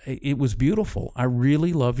 look, it was beautiful. I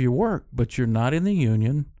really love your work, but you're not in the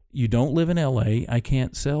union. You don't live in L.A. I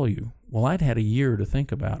can't sell you. Well, I'd had a year to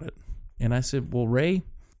think about it. And I said, well, Ray,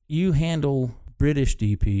 you handle British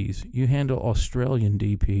DPs. You handle Australian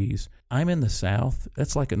DPs. I'm in the South.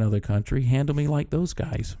 That's like another country. Handle me like those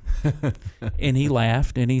guys. And he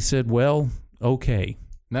laughed, and he said, well, okay.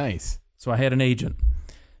 Nice. So I had an agent.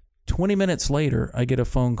 20 minutes later, I get a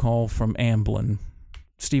phone call from Amblin,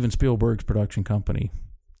 Steven Spielberg's production company.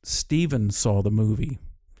 Steven saw the movie,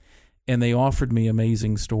 and they offered me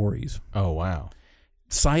Amazing Stories. Oh, wow.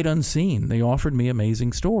 Sight unseen, they offered me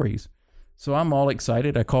Amazing Stories. So I'm all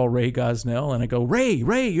excited. I call Ray Gosnell, and I go, Ray,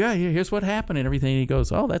 yeah, here's what happened and everything. And he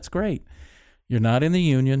goes, oh, that's great. You're not in the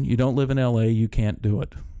union. You don't live in L.A. You can't do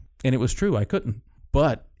it. And it was true. I couldn't.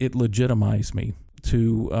 But it legitimized me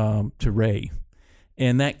to Ray.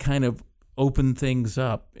 And that kind of opened things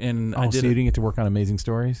up. And so you didn't get to work on Amazing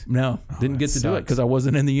Stories? No, didn't get to do it because I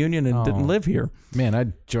wasn't in the union and didn't live here. Man,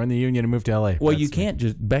 I'd join the union and move to L.A. Well, you can't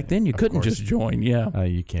just, back then you couldn't just join, yeah.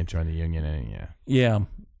 You can't join the union, yeah. Yeah.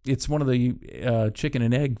 It's one of the chicken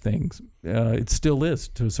and egg things. It still is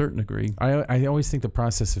to a certain degree. I always think the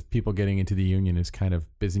process of people getting into the union is kind of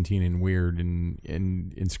Byzantine and weird and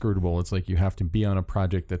inscrutable. It's like you have to be on a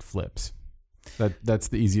project that flips. That's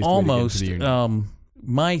the easiest way to get into the union.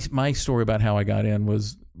 My story about how I got in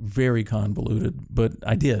was very convoluted, but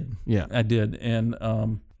I did. Yeah. I did.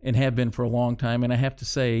 And have been for a long time. And I have to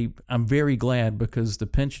say, I'm very glad because the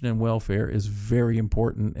pension and welfare is very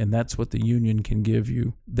important, and that's what the union can give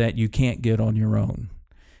you that you can't get on your own.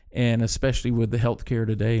 And especially with the healthcare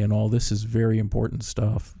today and all, this is very important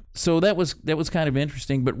stuff. So that was kind of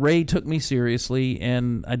interesting, but Ray took me seriously,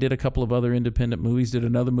 and I did a couple of other independent movies, did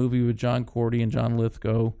another movie with John Cordy and John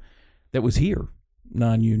Lithgow that was here,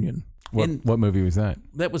 non-union. What movie was that?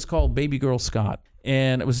 That was called Baby Girl Scott.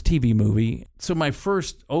 And it was a TV movie. So my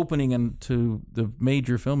first opening into the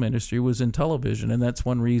major film industry was in television, and that's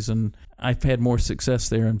one reason I've had more success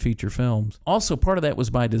there in feature films. Also, part of that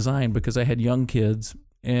was by design because I had young kids,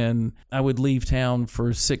 and I would leave town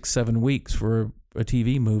for 6-7 weeks for a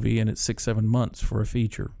TV movie, and it's 6-7 months for a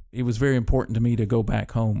feature. It was very important to me to go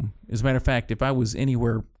back home. As a matter of fact, if I was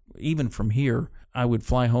anywhere, even from here, I would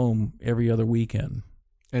fly home every other weekend.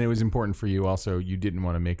 And it was important for you also, you didn't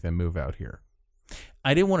want to make them move out here.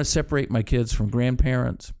 I didn't want to separate my kids from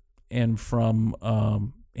grandparents and from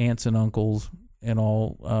aunts and uncles and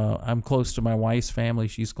all. I'm close to my wife's family.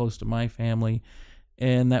 She's close to my family.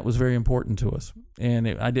 And that was very important to us. And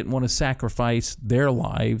I didn't want to sacrifice their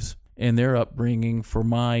lives and their upbringing for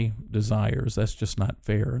my desires. That's just not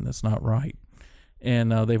fair, and that's not right.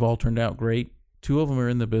 And they've all turned out great. 2 of them are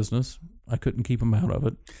in the business. I couldn't keep them out of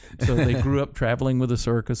it. So they grew up traveling with a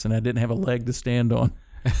circus, and I didn't have a leg to stand on.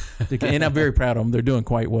 And I'm very proud of them. They're doing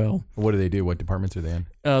quite well. What do they do? What departments are they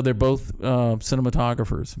in? They're both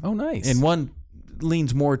cinematographers. Oh, nice. And one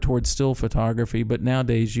leans more towards still photography, but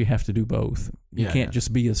nowadays you have to do both. You can't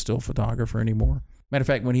just be a still photographer anymore. Matter of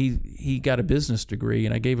fact, when he got a business degree,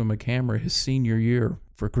 and I gave him a camera his senior year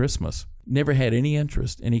for Christmas, never had any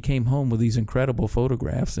interest, and he came home with these incredible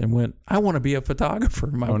photographs and went, I want to be a photographer.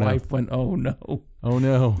 My wife went, oh, no. Oh,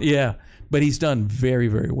 no. Yeah. But he's done very,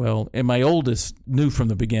 very well. And my oldest knew from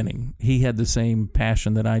the beginning. He had the same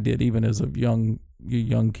passion that I did, even as a young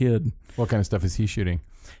kid. What kind of stuff is he shooting?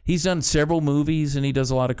 He's done several movies, and he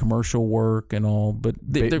does a lot of commercial work and all. But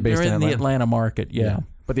they're in the Atlanta market, yeah.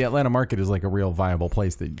 But the Atlanta market is like a real viable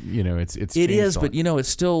place that, it's it is, but it's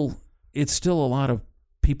still a lot of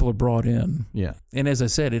people are brought in. Yeah. And as I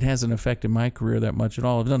said, it hasn't affected my career that much at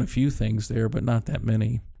all. I've done a few things there, but not that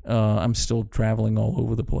many. I'm still traveling all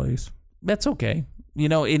over the place. That's okay.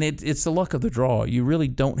 And it's the luck of the draw. You really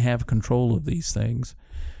don't have control of these things.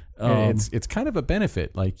 It's kind of a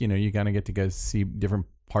benefit. Like, you kind of get to go see different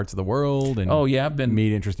parts of the world and I've been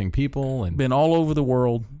meet interesting people and been all over the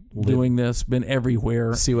world doing this, been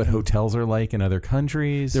everywhere. See what hotels are like in other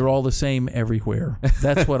countries. They're all the same everywhere.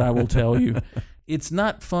 That's what I will tell you. It's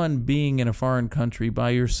not fun being in a foreign country by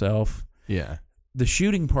yourself. Yeah. The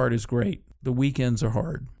shooting part is great. The weekends are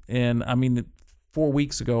hard. And 4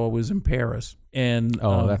 weeks ago I was in Paris. And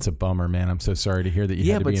that's a bummer, man. I'm so sorry to hear that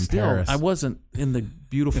you had to be in Paris. I wasn't in the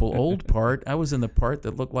beautiful old part. I was in the part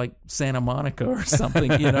that looked like Santa Monica or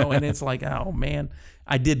something, and it's like, oh man,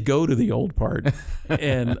 I did go to the old part.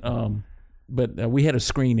 And but we had a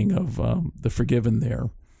screening of The Forgiven there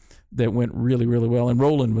that went really, really well. And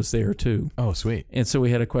Roland was there too. Oh, sweet. And so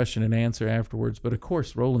we had a question and answer afterwards. But of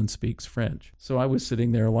course, Roland speaks French. So I was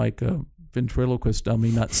sitting there like a ventriloquist dummy,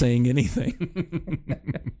 not saying anything,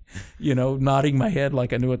 nodding my head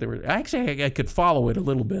like I knew what they were. Actually, I could follow it a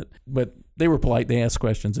little bit, but they were polite. They asked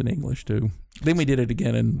questions in English too. Then we did it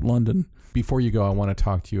again in London. Before you go, I want to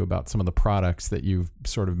talk to you about some of the products that you've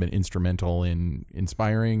sort of been instrumental in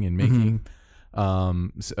inspiring and making.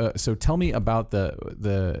 So tell me about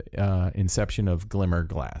the inception of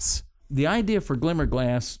Glimmerglass. The idea for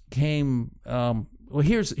Glimmerglass came. Well,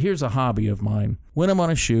 here's a hobby of mine. When I'm on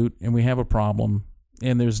a shoot and we have a problem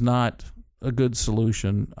and there's not a good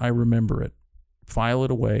solution, I remember it, file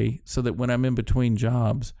it away so that when I'm in between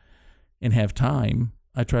jobs and have time,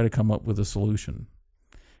 I try to come up with a solution.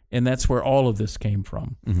 And that's where all of this came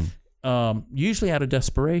from, usually out of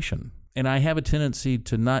desperation. And I have a tendency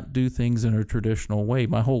to not do things in a traditional way.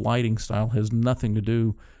 My whole lighting style has nothing to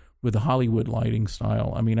do with the Hollywood lighting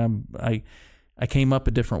style. I came up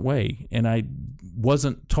a different way, and I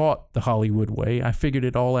wasn't taught the Hollywood way. I figured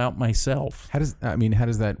it all out myself. How does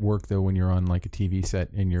that work though when you're on like a TV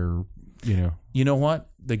set and you're, You know what?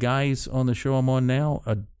 The guys on the show I'm on now,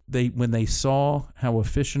 when they saw how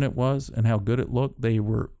efficient it was and how good it looked, they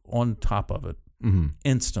were on top of it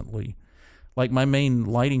instantly. Like my main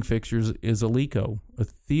lighting fixtures is a Lico, a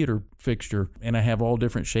theater fixture, and I have all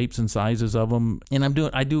different shapes and sizes of them. And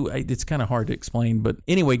it's kind of hard to explain. But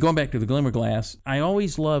anyway, going back to the Glimmerglass, I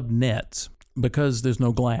always loved nets because there's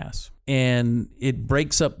no glass. And it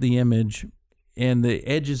breaks up the image, and the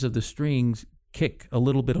edges of the strings kick a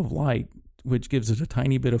little bit of light, which gives it a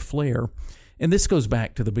tiny bit of flare. And this goes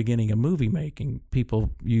back to the beginning of movie making. People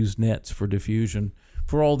use nets for diffusion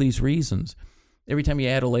for all these reasons. Every time you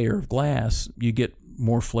add a layer of glass, you get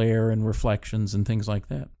more flare and reflections and things like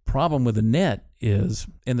that. Problem with a net is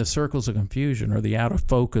in the circles of confusion or the out of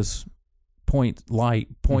focus point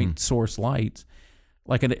source lights,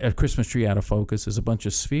 like a Christmas tree out of focus is a bunch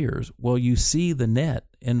of spheres. Well, you see the net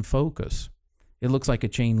in focus. It looks like a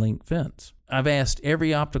chain link fence. I've asked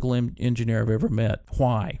every optical engineer I've ever met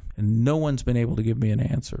why, and no one's been able to give me an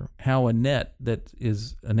answer. How a net that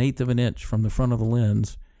is 1/8 of an inch from the front of the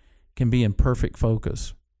lens can be in perfect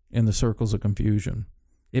focus in the circles of confusion.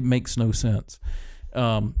 It makes no sense.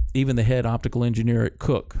 Even the head optical engineer at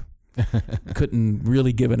Cook couldn't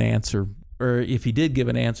really give an answer. Or if he did give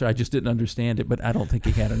an answer, I just didn't understand it, but I don't think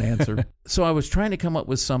he had an answer. So I was trying to come up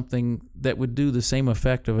with something that would do the same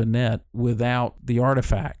effect of a net without the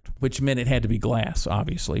artifact, which meant it had to be glass,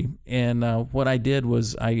 obviously. And what I did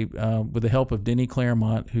was with the help of Denny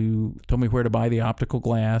Claremont, who told me where to buy the optical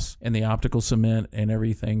glass and the optical cement and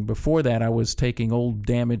everything. Before that, I was taking old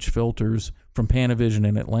damaged filters from Panavision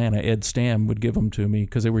in Atlanta. Ed Stam would give them to me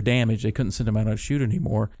because they were damaged. They couldn't send them out on a shoot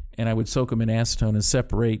anymore. And I would soak them in acetone and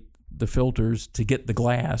separate the filters to get the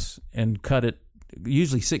glass and cut it.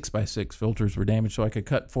 Usually 6x6 filters were damaged, so I could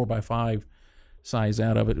cut 4x5 size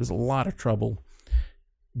out of it. It was a lot of trouble.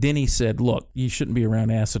 Denny said, look, you shouldn't be around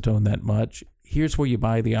acetone that much. Here's where you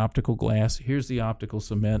buy the optical glass. Here's the optical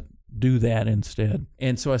cement. Do that instead.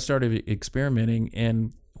 And so I started experimenting,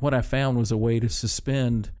 and what I found was a way to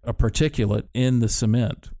suspend a particulate in the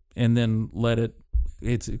cement and then let it,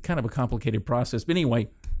 it's kind of a complicated process. But anyway,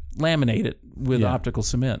 laminate it with optical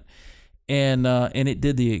cement. And it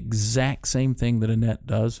did the exact same thing that a net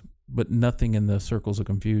does, but nothing in the circles of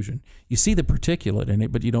confusion. You see the particulate in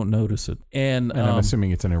it, but you don't notice it. And I'm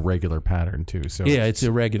assuming it's an irregular pattern too. So yeah, it's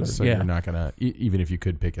irregular. So you're not going to, even if you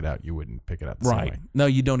could pick it out, you wouldn't pick it out the same way. No,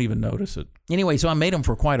 you don't even notice it. Anyway, so I made them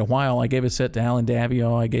for quite a while. I gave a set to Alan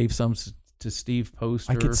Davio. I gave some to Steve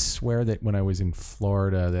Poster. I could swear that when I was in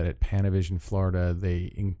Florida, that at Panavision, Florida,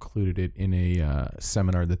 they included it in a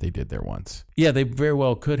seminar that they did there once. Yeah, they very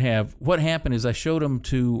well could have. What happened is I showed them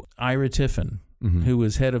to Ira Tiffen, who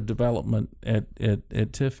was head of development at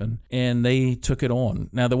Tiffen, and they took it on.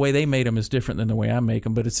 Now, the way they made them is different than the way I make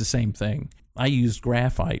them, but it's the same thing. I used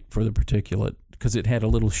graphite for the particulate because it had a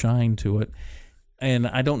little shine to it. And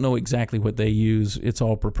I don't know exactly what they use. It's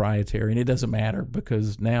all proprietary, and it doesn't matter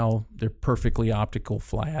because now they're perfectly optical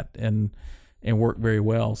flat and work very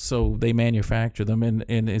well. So they manufacture them. And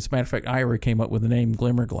as a matter of fact, Ira came up with the name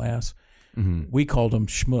Glimmerglass. We called them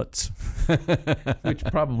Schmutz, which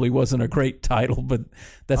probably wasn't a great title, but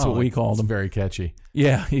that's what we called them. Very catchy.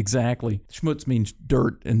 Yeah, exactly. Schmutz means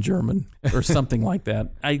dirt in German or something like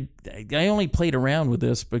that. I only played around with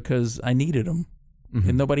this because I needed them.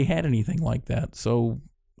 And nobody had anything like that, so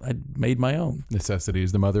I made my own. Necessity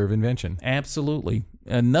is the mother of invention. Absolutely.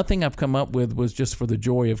 And nothing I've come up with was just for the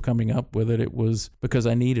joy of coming up with it. It was because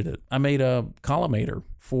I needed it. I made a collimator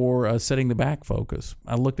for setting the back focus.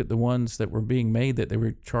 I looked at the ones that were being made that they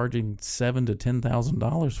were charging $7,000 to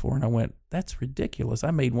 $10,000 for, and I went, that's ridiculous.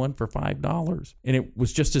 I made one for $5, and it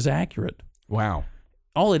was just as accurate. Wow.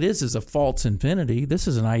 All it is a false infinity. This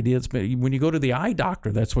is an idea that's been, when you go to the eye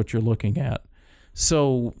doctor, that's what you're looking at.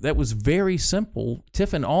 So that was very simple.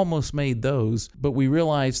 Tiffen almost made those, but we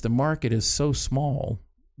realized the market is so small.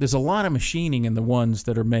 There's a lot of machining in the ones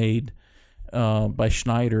that are made by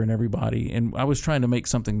Schneider and everybody. And I was trying to make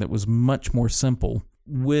something that was much more simple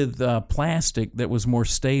with plastic that was more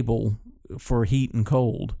stable for heat and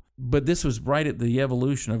cold. But this was right at the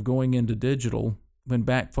evolution of going into digital when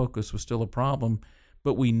back focus was still a problem.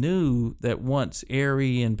 But we knew that once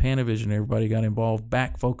Arri and Panavision and everybody got involved,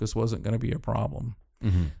 back focus wasn't going to be a problem.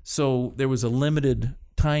 So there was a limited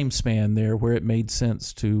time span there where it made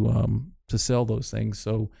sense to sell those things.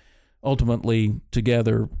 So ultimately,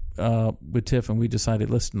 together with Tiffen, we decided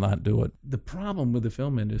let's not do it. The problem with the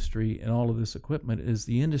film industry and all of this equipment is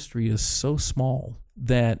the industry is so small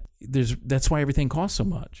that that's why everything costs so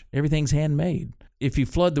much. Everything's handmade. If you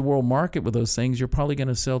flood the world market with those things, you're probably going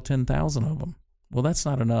to sell 10,000 of them. Well, that's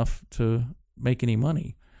not enough to make any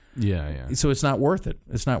money. Yeah. So it's not worth it.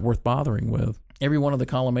 It's not worth bothering with. Every one of the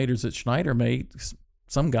collimators that Schneider makes,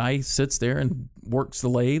 some guy sits there and works the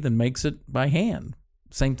lathe and makes it by hand.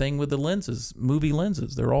 Same thing with the lenses, movie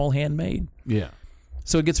lenses. They're all handmade. Yeah.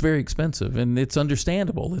 So it gets very expensive, and it's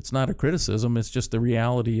understandable. It's not a criticism. It's just the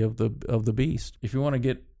reality of the beast. If you want to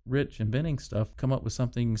get rich inventing stuff, come up with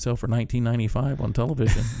something you sell for $19.95 on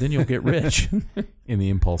television. Then you'll get rich. In the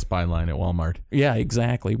impulse buy line at Walmart. Yeah,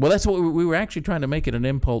 exactly. Well, that's what we were actually trying to make it, an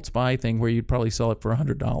impulse buy thing where you'd probably sell it for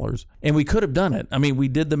 $100. And we could have done it. I mean, we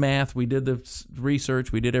did the math, we did the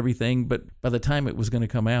research, we did everything, but by the time it was going to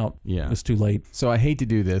come out, it was too late. So I hate to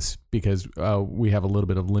do this because we have a little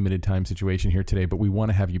bit of limited time situation here today, but we want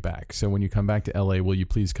to have you back. So when you come back to LA, will you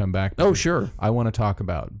please come back? Oh, sure. I want to talk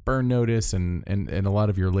about Burn Notice and a lot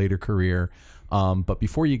of your later career. But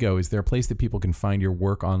before you go, is there a place that people can find your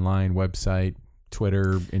work online, website,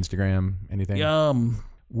 Twitter, Instagram, anything?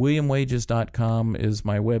 WilliamWages.com is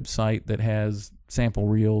my website that has sample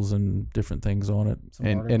reels and different things on it.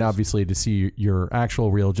 And obviously to see your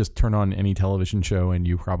actual reel, just turn on any television show and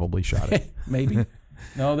you probably shot it. Maybe.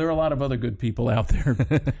 No, there are a lot of other good people out there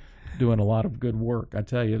doing a lot of good work. I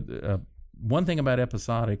tell you, one thing about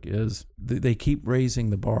episodic is they keep raising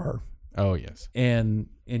the bar. Oh, yes. And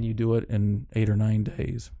you do it in 8 or 9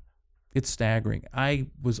 days. It's staggering. I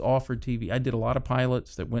was offered TV. I did a lot of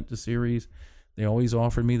pilots that went to series. They always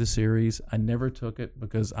offered me the series. I never took it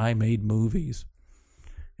because I made movies.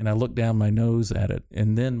 And I looked down my nose at it.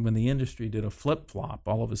 And then when the industry did a flip-flop,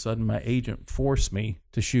 all of a sudden my agent forced me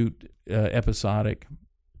to shoot episodic.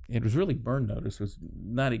 It was really Burn Notice. It was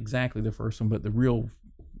not exactly the first one, but the real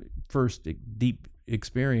first deep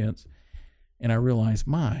experience. And I realized,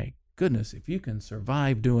 my goodness, if you can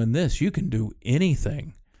survive doing this, you can do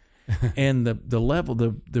anything. And the level,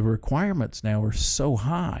 the requirements now are so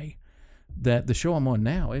high that the show I'm on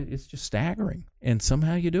now, it's just staggering. And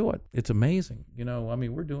somehow you do it. It's amazing. You know, I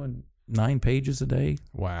mean, we're doing 9 pages a day.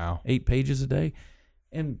 Wow. 8 pages a day.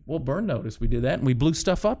 And well, Burn Notice, we did that, and we blew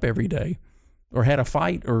stuff up every day, or had a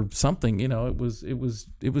fight or something. You know, it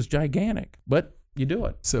was gigantic. But you do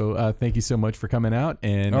it. So thank you so much for coming out,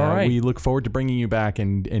 and all right. We look forward to bringing you back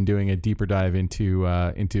and doing a deeper dive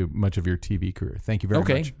into much of your TV career. Thank you very much.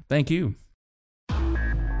 Okay, thank you.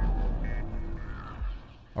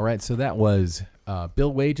 All right, so that was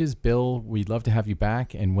Bill Wages. Bill, we'd love to have you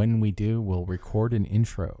back, and when we do, we'll record an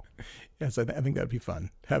intro. Yes, I think that'd be fun.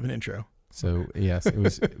 Have an intro. So, yes, it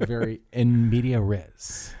was very in media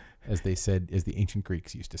res. as they said, as the ancient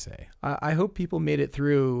Greeks used to say. I hope people made it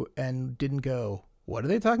through and didn't go, what are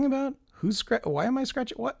they talking about? Why am I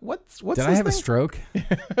scratching? What's Did this I have thing? a stroke?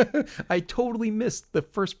 I totally missed the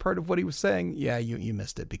first part of what he was saying. Yeah, you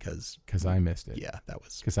missed it because I missed it. Yeah, that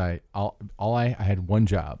was because I had one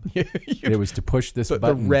job. It was to push this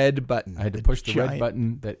button, the red button. I had to push the red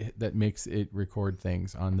button that makes it record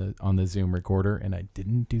things on the Zoom recorder, and I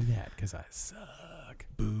didn't do that because I suck.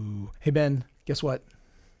 Boo. Hey Ben, guess what?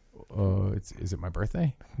 Is it my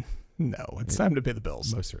birthday? No, it's time to pay the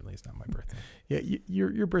bills. Most certainly, it's not my birthday. Yeah,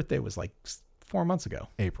 your birthday was like 4 months ago.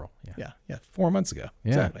 April. Yeah, 4 months ago.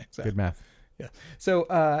 Yeah, exactly. Good math. Yeah. So,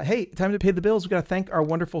 hey, time to pay the bills. We got to thank our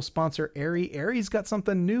wonderful sponsor, Aerie. Aerie's got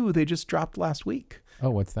something new they just dropped last week. Oh,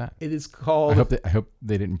 what's that? It is called... I hope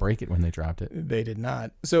they didn't break it when they dropped it. They did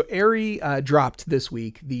not. So Aerie dropped this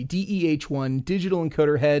week the DEH1 digital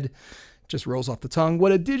encoder head. Just rolls off the tongue.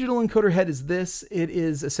 What a digital encoder head is this? It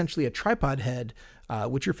is essentially a tripod head,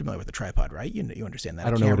 which you're familiar with the tripod, right? You understand that.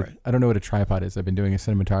 I don't know what a tripod is. I've been doing a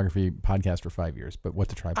cinematography podcast for 5 years, but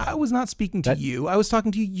what's a tripod? I was not speaking to you. I was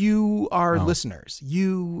talking to you, our listeners,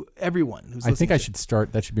 everyone who's listening. I think I should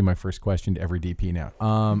start. That should be my first question to every DP now.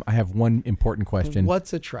 I have one important question.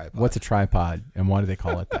 What's a tripod? What's a tripod, and why do they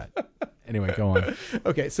call it that? Anyway, go on.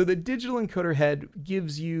 Okay, so the digital encoder head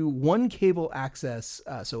gives you one cable access.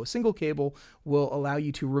 So a single cable will allow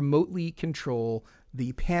you to remotely control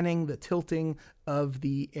the panning, the tilting of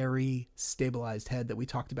the Aerie stabilized head that we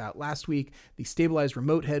talked about last week. The stabilized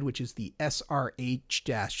remote head, which is the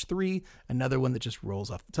SRH-3, another one that just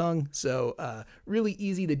rolls off the tongue. So really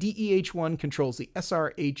easy. The DEH1 controls the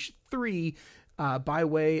SRH-3 by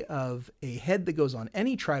way of a head that goes on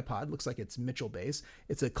any tripod. Looks like it's Mitchell base.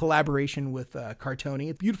 It's a collaboration with Cartoni.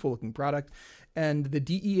 It's a beautiful looking product. And the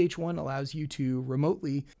DEH1 allows you to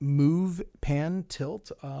remotely move, pan, tilt,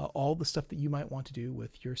 all the stuff that you might want to do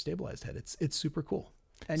with your stabilized head. It's super cool.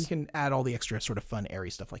 And you can add all the extra sort of fun, airy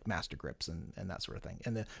stuff like master grips and that sort of thing.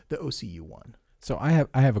 And the OCU one. So I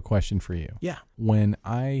have a question for you. Yeah. When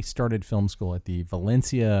I started film school at the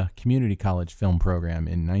Valencia Community College Film Program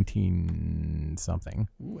in 19-something.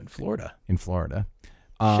 Ooh, in Florida.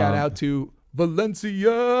 Shout out to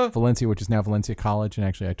Valencia, which is now Valencia College. And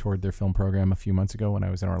actually, I toured their film program a few months ago when I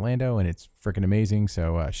was in Orlando, and it's freaking amazing.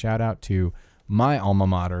 So shout out to my alma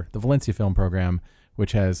mater, the Valencia Film Program,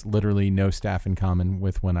 which has literally no staff in common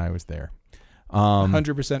with when I was there.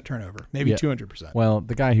 100% turnover, maybe 200%. Well,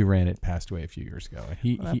 the guy who ran it passed away a few years ago.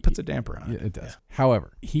 He puts a damper on it. It does. Yeah.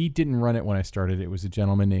 However, he didn't run it when I started. It was a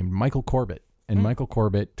gentleman named Michael Corbett. And Michael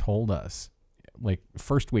Corbett told us, like,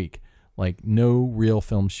 first week, like, no real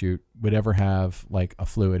film shoot would ever have, like, a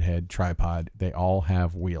fluid head tripod. They all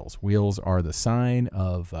have wheels. Wheels are the sign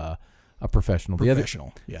of a professional. The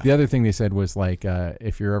other thing they said was, like,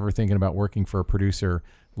 if you're ever thinking about working for a producer,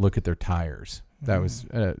 look at their tires. That was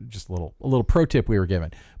just a little pro tip we were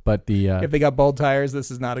given. But if they got bald tires, this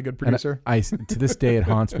is not a good producer. I to this day it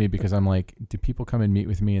haunts me because I'm like, do people come and meet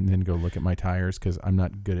with me and then go look at my tires? Because I'm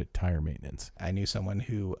not good at tire maintenance. I knew someone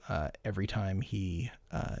who every time he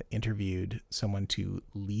interviewed someone to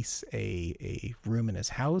lease a room in his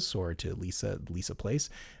house or to lease a place,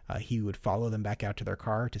 he would follow them back out to their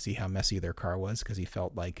car to see how messy their car was, because he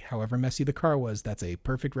felt like however messy the car was, that's a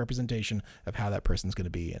perfect representation of how that person's going to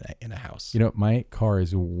be in a house. You know, my car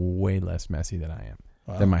is way less messy than I am.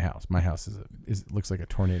 Wow. Than my house. My house looks like a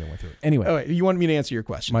tornado went through it. Anyway, you want me to answer your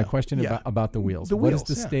question? My question about the wheels. What is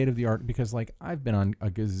the yeah. state of the art? Because like I've been on a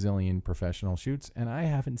gazillion professional shoots and I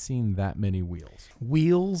haven't seen that many wheels.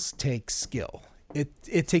 Wheels take skill.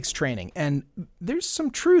 It takes training, and there's some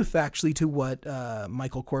truth actually to what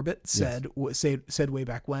Michael Corbett said way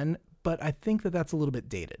back when. But I think that's a little bit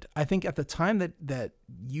dated. I think at the time that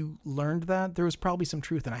you learned that, there was probably some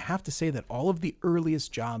truth. And I have to say that all of the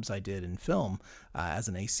earliest jobs I did in film as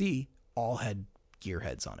an AC all had gear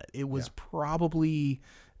heads on it. It was probably,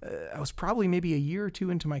 I was probably maybe a year or two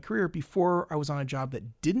into my career before I was on a job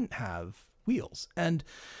that didn't have wheels. And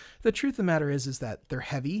the truth of the matter is that they're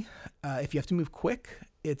heavy. If you have to move quick,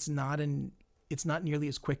 it's not nearly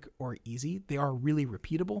as quick or easy. They are really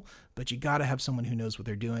repeatable, but you got to have someone who knows what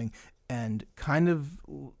they're doing. And kind of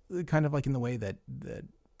like in the way that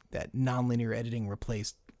nonlinear editing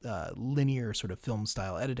replaced linear sort of film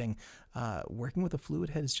style editing, working with a fluid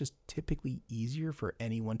head is just typically easier for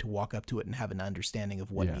anyone to walk up to it and have an understanding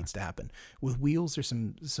of what needs to happen. With wheels, there's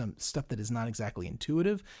some stuff that is not exactly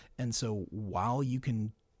intuitive. And so while you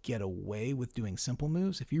can get away with doing simple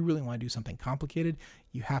moves, if you really want to do something complicated,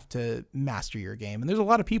 you have to master your game. And there's a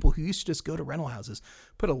lot of people who used to just go to rental houses,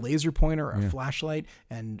 put a laser pointer or a flashlight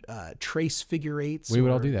and trace figure eights. We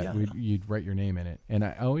would all do that. You'd write your name in it. And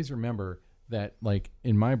I always remember that, like,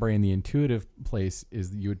 in my brain, the intuitive place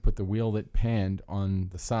is that you would put the wheel that panned on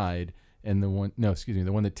the side and the one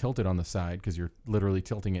that tilted on the side, because you're literally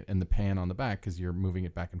tilting it, and the pan on the back because you're moving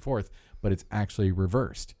it back and forth, but it's actually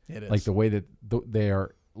reversed. It is. Like the way that they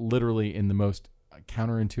are literally in the most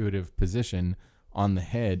counterintuitive position on the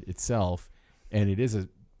head itself, and it is a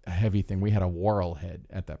heavy thing. We had a Worrell head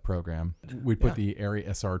at that program. We put the Arri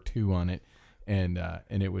SR2 on it, and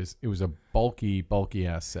it was a bulky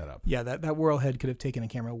ass setup. Yeah, that Worrell head could have taken a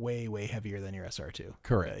camera way, way heavier than your SR2.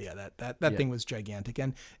 Correct. That thing was gigantic.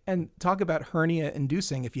 And talk about hernia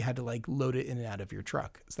inducing if you had to like load it in and out of your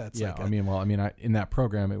truck. So that's in that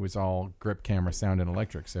program, it was all grip, camera, sound, and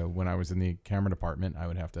electric. So when I was in the camera department, I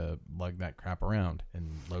would have to lug that crap around and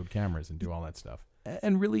load cameras and do all that stuff.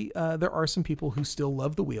 And really, there are some people who still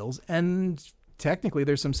love the wheels, and technically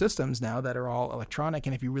there's some systems now that are all electronic,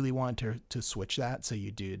 and if you really want to switch that, so you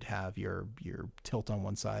did have your tilt on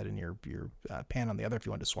one side and your pan on the other, if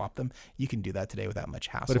you want to swap them, you can do that today without much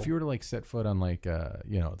hassle. But if you were to like set foot on like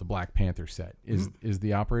the Black Panther set, is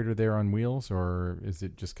the operator there on wheels, or is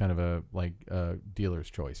it just kind of a dealer's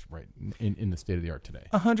choice right in the state of the art today?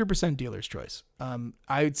 100% dealer's choice.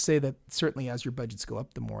 I would say that certainly as your budgets go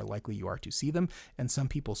up, the more likely you are to see them, and some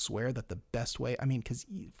people swear that the best way, because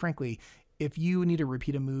frankly, if you need to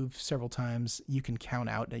repeat a move several times, you can count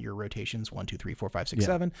out your rotations 1, 2, 3, 4, 5, 6,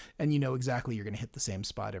 7, and you know exactly you're going to hit the same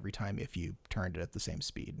spot every time if you turned it at the same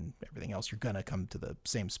speed, and everything else, you're going to come to the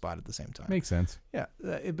same spot at the same time. Makes sense. Yeah,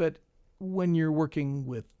 but when you're working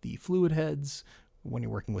with the fluid heads, when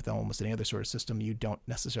you're working with almost any other sort of system, you don't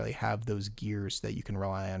necessarily have those gears that you can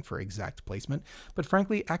rely on for exact placement. But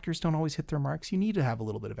frankly, actors don't always hit their marks. You need to have a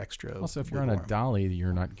little bit of extra. Also, if you're on a dolly,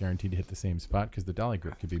 you're not guaranteed to hit the same spot because the dolly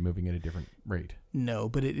grip could be moving at a different rate. No,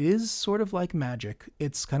 but it is sort of like magic.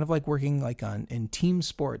 It's kind of like working like in team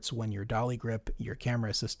sports when your dolly grip, your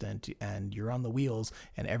camera assistant, and you're on the wheels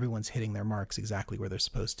and everyone's hitting their marks exactly where they're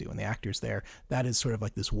supposed to. And the actor's there. That is sort of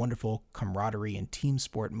like this wonderful camaraderie and team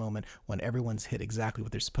sport moment when everyone's hit exactly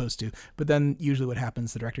what they're supposed to. But then usually what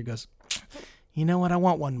happens, the director goes, you know what, I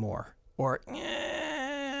want one more. Or,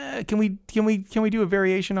 can we do a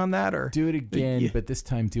variation on that? Or do it again, but this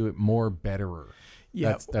time do it more betterer.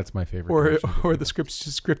 Yeah, that's my favorite. Or the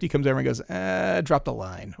scripty comes over and goes, drop the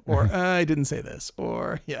line, or I didn't say this,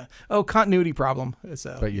 or continuity problem.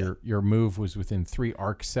 So, but your move was within 3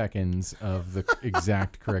 arc seconds of the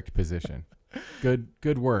exact correct position.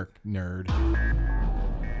 Good work, nerd.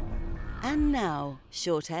 And now,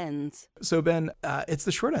 short ends. So Ben, it's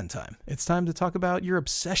the short end time. It's time to talk about your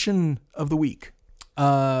obsession of the week.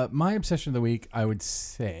 My obsession of the week, I would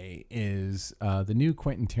say, is the new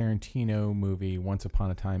Quentin Tarantino movie, Once Upon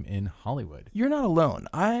a Time in Hollywood. You're not alone.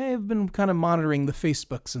 I've been kind of monitoring the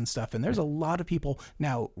Facebooks and stuff, and there's a lot of people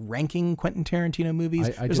now ranking Quentin Tarantino movies.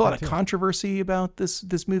 There's a lot of controversy about this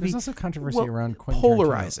movie. There's also controversy around Quentin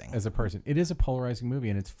polarizing Tarantino as a person. It is a polarizing movie,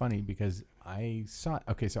 and it's funny because I saw it.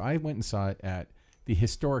 Okay, so I went and saw it at the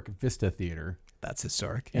historic Vista Theater. That's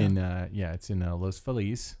historic. Yeah. It's in Los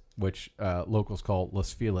Feliz, which locals call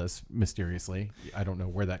Los Feliz, mysteriously. I don't know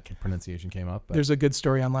where that pronunciation came up. But there's a good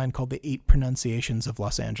story online called The 8 Pronunciations of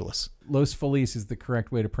Los Angeles. Los Feliz is the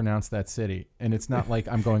correct way to pronounce that city. And it's not like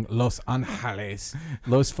I'm going Los Angeles.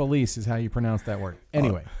 Los Feliz is how you pronounce that word.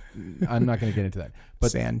 Anyway, I'm not going to get into that. But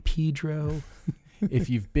San Pedro. if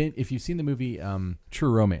you've seen the movie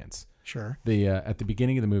True Romance, sure. At the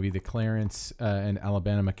beginning of the movie, the Clarence and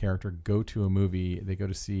Alabama character go to a movie. They go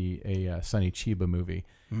to see a Sonny Chiba movie.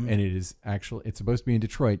 And it's supposed to be in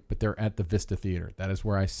Detroit, but they're at the Vista Theater. That is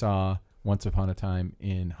where I saw Once Upon a Time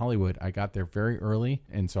in Hollywood. I got there very early,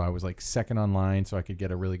 and so I was like second on line so I could get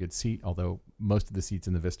a really good seat, although most of the seats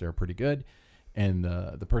in the Vista are pretty good. And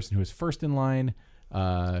the person who was first in line,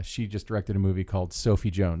 she just directed a movie called Sophie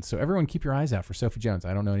Jones. So everyone keep your eyes out for Sophie Jones.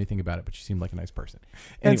 I don't know anything about it, but she seemed like a nice person.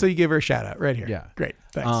 And so you gave her a shout out right here. Yeah. Great.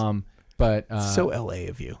 Thanks. But so LA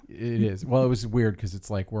of you. It is. Well, it was weird because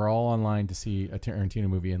it's like we're all online to see a Tarantino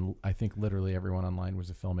movie, and I think literally everyone online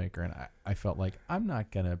was a filmmaker, and I felt like I'm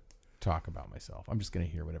not gonna talk about myself. I'm just gonna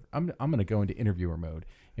hear whatever. I'm gonna go into interviewer mode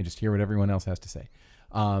and just hear what everyone else has to say.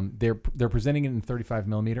 They're presenting it in 35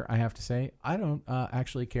 millimeter. I have to say, I don't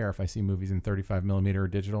actually care if I see movies in 35 millimeter or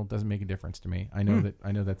digital. It doesn't make a difference to me. I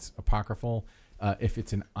know that's apocryphal. If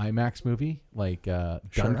it's an IMAX movie like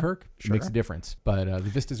Dunkirk, it makes a difference. But the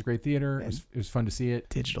Vista's a great theater. It was fun to see it.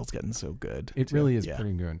 Digital's getting so good. It really is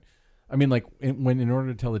pretty good. I mean, like in order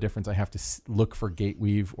to tell the difference, I have to look for gate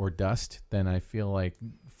weave or dust. Then I feel like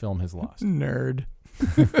film has lost. Nerd.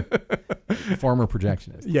 Former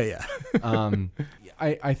projectionist. Yeah.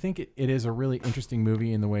 I think it is a really interesting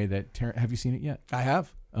movie in the way that have you seen it yet? I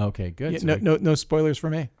have. Okay, good. Yeah, no spoilers for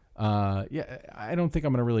me. Yeah, I don't think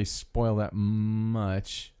I'm going to really spoil that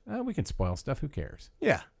much. We can spoil stuff. Who cares?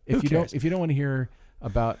 Yeah. If you don't want to hear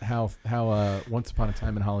about how Once Upon a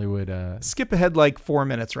Time in Hollywood, skip ahead like 4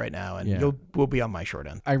 minutes right now, and Yeah. we'll be on my short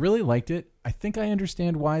end. I really liked it. I think I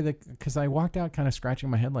understand why because I walked out kind of scratching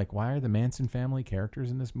my head, like, why are the Manson family characters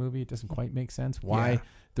in this movie? It doesn't quite make sense. Why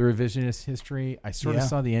the revisionist history? I sort of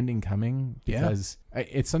saw the ending coming because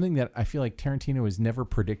it's something that I feel like Tarantino is never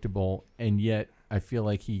predictable, and yet I feel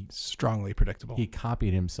like strongly predictable. He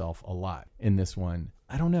copied himself a lot in this one.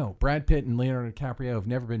 I don't know. Brad Pitt and Leonardo DiCaprio have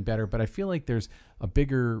never been better, but I feel like there's a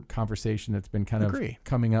bigger conversation that's been kind of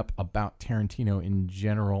coming up about Tarantino in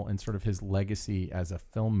general and sort of his legacy as a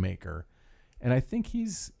filmmaker. And I think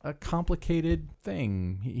he's a complicated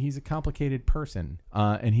thing. He's a complicated person.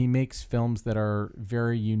 And he makes films that are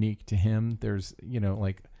very unique to him. There's,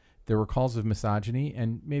 there were calls of misogyny,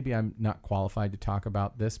 and maybe I'm not qualified to talk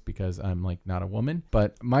about this because I'm like not a woman,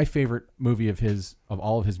 but my favorite movie of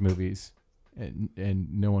all of his movies, and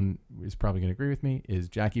no one is probably going to agree with me, is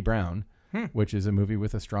Jackie Brown, which is a movie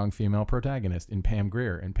with a strong female protagonist in Pam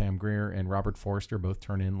Grier. And Pam Grier and Robert Forster both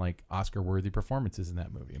turn in like Oscar-worthy performances in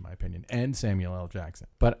that movie, in my opinion, and Samuel L. Jackson.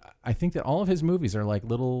 But I think that all of his movies are like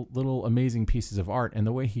little amazing pieces of art, and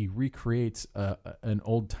the way he recreates an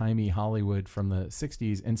old-timey Hollywood from the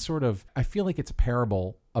 60s, and sort of, I feel like it's a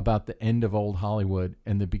parable about the end of old Hollywood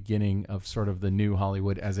and the beginning of sort of the new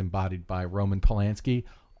Hollywood as embodied by Roman Polanski.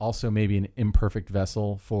 Also maybe an imperfect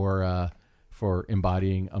vessel for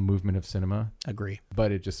embodying a movement of cinema. Agree.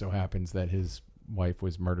 But it just so happens that his wife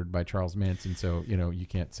was murdered by Charles Manson, so you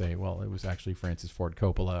can't say, well, it was actually Francis Ford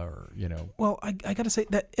Coppola, or Well, I got to say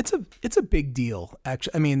that it's a big deal.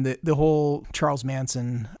 Actually, I mean the whole Charles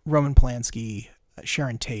Manson, Roman Polanski,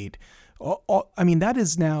 Sharon Tate. I mean, that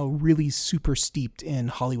is now really super steeped in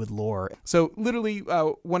Hollywood lore. So literally,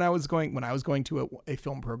 when I was going to a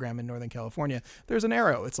film program in Northern California, there's an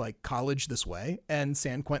arrow. It's like college this way and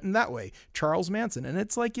San Quentin that way. Charles Manson, and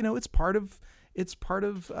it's like it's part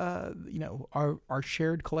of our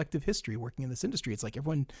shared collective history working in this industry. It's like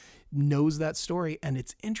everyone knows that story, and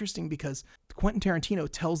it's interesting because Quentin Tarantino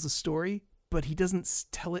tells the story, but he doesn't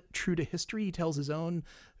tell it true to history. He tells his own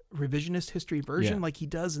revisionist history version, like he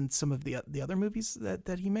does in some of the other movies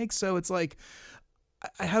that he makes. So it's like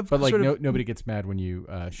I have, but like nobody gets mad when you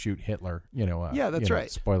shoot Hitler. That's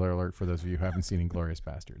right. Spoiler alert for those of you who haven't seen Inglourious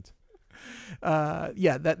Bastards.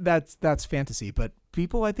 That's fantasy, but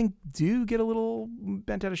people I think do get a little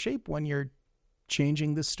bent out of shape when you're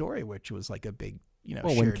changing the story, which was like a big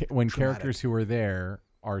when characters who are there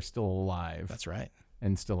are still alive. That's right.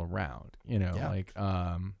 And still around,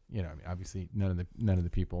 obviously none of the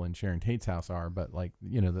people in Sharon Tate's house are, but like,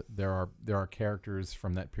 there are characters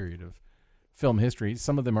from that period of film history.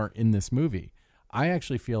 Some of them are in this movie. I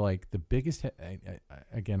actually feel like the biggest,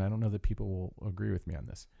 again, I don't know that people will agree with me on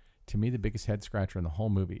this. To me, the biggest head scratcher in the whole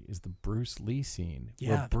movie is the Bruce Lee scene,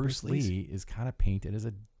 where Bruce Lee is kind of painted as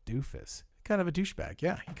a doofus. Kind of a douchebag,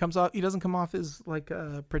 yeah. He doesn't come off as like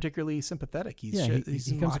particularly sympathetic. He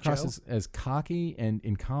comes across as cocky and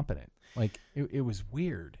incompetent. Like it was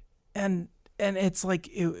weird. And it's like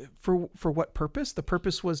for what purpose? The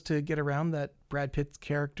purpose was to get around that Brad Pitt's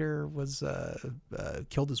character was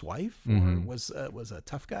killed his wife, or was a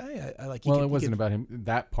tough guy. It wasn't about him.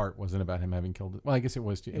 That part wasn't about him having killed. Well, I guess it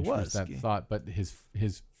was to introduce that thought. But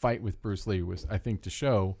his fight with Bruce Lee was, I think, to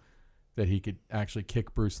show that he could actually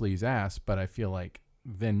kick Bruce Lee's ass, but I feel like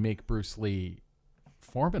then make Bruce Lee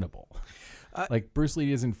formidable. Like Bruce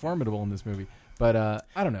Lee isn't formidable in this movie, but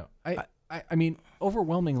I don't know. I mean,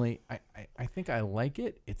 overwhelmingly, I think I like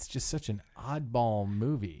it. It's just such an oddball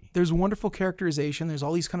movie. There's wonderful characterization. There's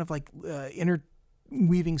all these kind of like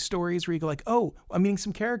interweaving stories where you go like, oh, I'm meeting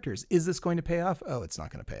some characters. Is this going to pay off? Oh, it's not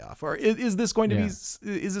going to pay off. Or is this going to be?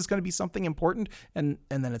 Is this going to be something important? And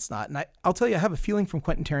then it's not. And I'll tell you, I have a feeling from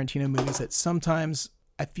Quentin Tarantino movies that sometimes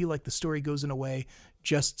I feel like the story goes in a way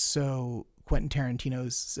just so Quentin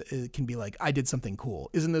Tarantino's can be like, I did something cool.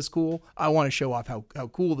 Isn't this cool? I want to show off how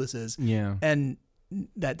cool this is. Yeah. And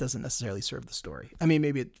that doesn't necessarily serve the story. I mean,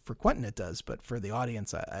 maybe for Quentin it does, but for the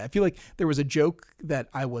audience, I feel like there was a joke that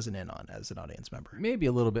I wasn't in on as an audience member. Maybe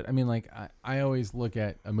a little bit. I mean, like I always look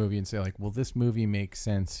at a movie and say like, will this movie make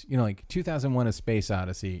sense? Like 2001: A Space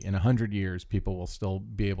Odyssey, in 100 years, people will still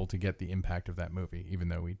be able to get the impact of that movie, even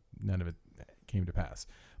though none of it came to pass.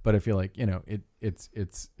 But I feel like,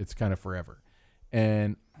 it's kind of forever.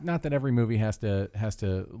 And not that every movie has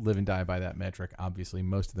to live and die by that metric. Obviously,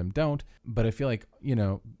 most of them don't. But I feel like,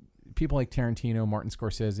 people like Tarantino, Martin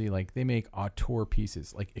Scorsese, like they make auteur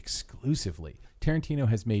pieces like exclusively. Tarantino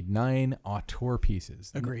has made 9 auteur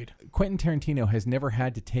pieces. Agreed. Quentin Tarantino has never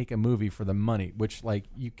had to take a movie for the money, which like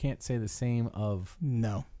you can't say the same of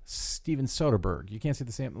Steven Soderbergh. You can't say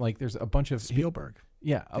the same. Like there's a bunch of Spielberg.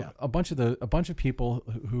 A bunch of people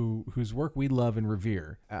whose work we love and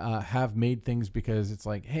revere have made things because it's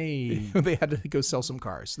like, hey, they had to go sell some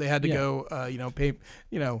cars. They had to go,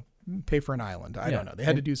 pay for an island. I don't know. They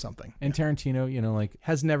had to do something. And Tarantino, like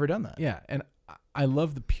has never done that. Yeah, and I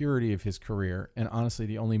love the purity of his career. And honestly,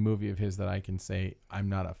 the only movie of his that I can say I'm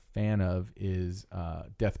not a fan of is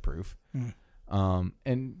Death Proof.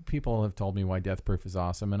 And people have told me why Death Proof is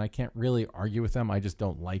awesome, and I can't really argue with them. I just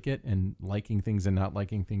don't like it, and liking things and not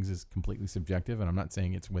liking things is completely subjective, and I'm not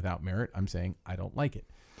saying it's without merit. I'm saying I don't like it,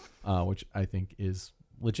 which I think is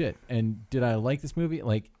legit. And did I like this movie?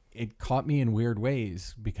 Like, it caught me in weird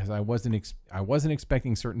ways because I wasn't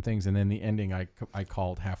expecting certain things, and then the ending I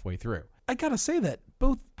called halfway through. I gotta say that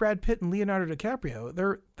both Brad Pitt and Leonardo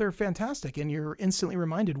DiCaprio, they're fantastic, and you're instantly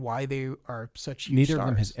reminded why they are such huge Neither stars. of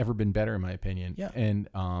them has ever been better, in my opinion. Yeah. And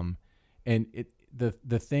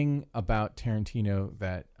the thing about Tarantino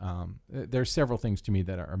that there's several things to me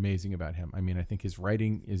that are amazing about him. I mean, I think his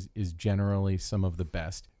writing is generally some of the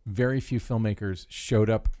best. Very few filmmakers showed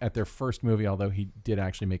up at their first movie, although he did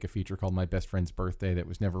actually make a feature called My Best Friend's Birthday that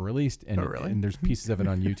was never released. And, and there's pieces of it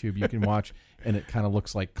on YouTube you can watch, and it kind of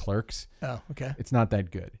looks like Clerks. Oh, okay. It's not that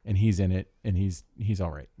good. And he's in it, and he's all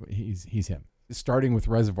right. He's him. Starting with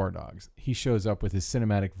Reservoir Dogs, he shows up with his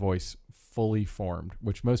cinematic voice fully formed,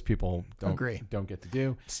 which most people don't get to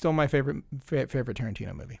do. Still my favorite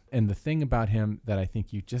Tarantino movie. And the thing about him that I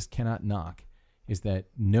think you just cannot knock is that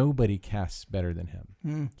nobody casts better than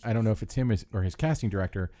him. I don't know if it's him or his casting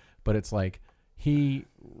director, but it's like he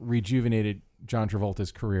rejuvenated John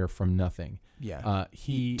Travolta's career from nothing. Yeah.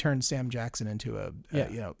 He turned Sam Jackson into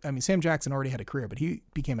Sam Jackson already had a career, but he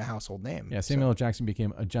became a household name. Yeah, Samuel L. Jackson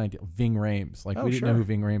became a giant deal. Ving Rhames. Like, we didn't know who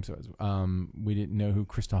Ving Rhames was. We didn't know who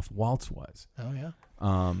Christoph Waltz was. Oh,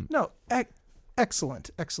 yeah. Excellent.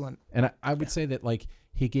 And I would say that, like,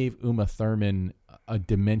 he gave Uma Thurman a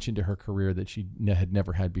dimension to her career that she had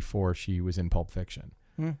never had before she was in Pulp Fiction.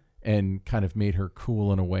 And kind of made her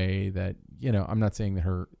cool in a way that, I'm not saying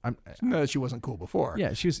that she wasn't cool before.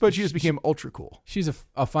 Yeah, she just became ultra cool. She's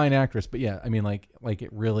a fine actress, but yeah, I mean, like it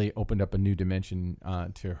really opened up a new dimension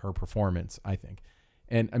to her performance, I think.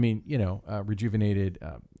 And I mean, rejuvenated,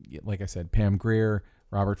 like I said, Pam Grier,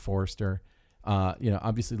 Robert Forster,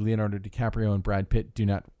 obviously Leonardo DiCaprio and Brad Pitt do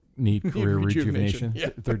not need career rejuvenation. Yeah.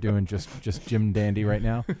 They're doing just Jim Dandy right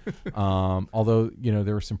now. Although,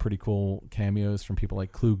 there were some pretty cool cameos from people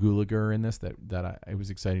like Clu Gulager in this that I was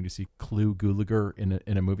exciting to see Clu Gulager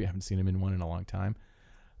in a movie. I haven't seen him in one in a long time.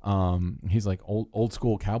 He's like old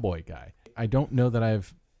school cowboy guy. I don't know that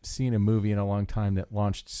I've seen a movie in a long time that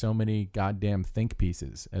launched so many goddamn think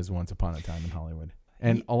pieces as Once Upon a Time in Hollywood.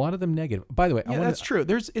 And a lot of them negative. By the way, that's true.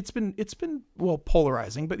 It's been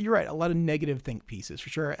polarizing, but you're right. A lot of negative think pieces for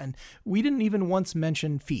sure. And we didn't even once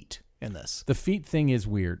mention feet in this. The feet thing is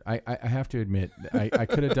weird. I have to admit, I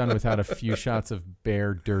could have done without a few shots of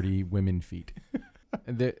bare, dirty women feet.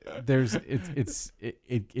 It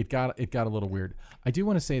got a little weird. I do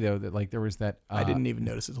want to say though that like there was that I didn't even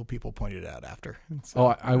notice it until people pointed it out after.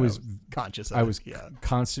 So I was conscious of it.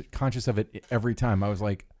 Conscious of it every time. I was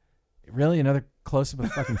like, really? Another close-up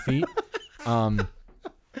of fucking feet?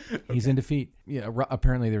 He's into feet. Yeah.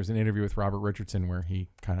 Apparently, there was an interview with Robert Richardson where he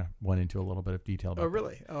kind of went into a little bit of detail about. Oh,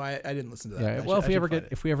 really? That. Oh, I didn't listen to that. Yeah. Well, if we ever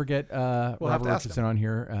get Robert Richardson on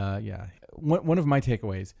here, yeah. One of my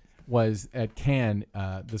takeaways was at Cannes,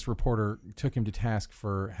 this reporter took him to task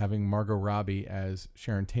for having Margot Robbie as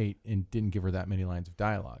Sharon Tate and didn't give her that many lines of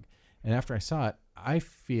dialogue. And after I saw it, I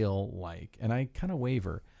feel like, and I kind of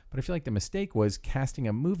waver, but I feel like the mistake was casting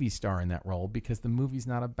a movie star in that role because the movie's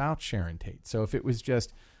not about Sharon Tate. So if it was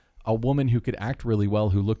just a woman who could act really well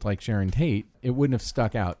who looked like Sharon Tate, it wouldn't have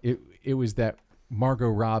stuck out. It was that Margot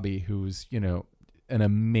Robbie, who's, an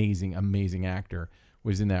amazing, amazing actor,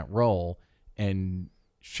 was in that role. And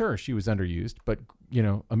sure, she was underused, but,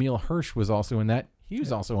 Emile Hirsch was also in that. He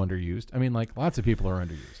was also underused. I mean, like, lots of people are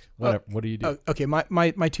underused. What do you do? Okay,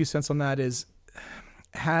 my 2 cents on that is,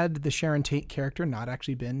 had the Sharon Tate character not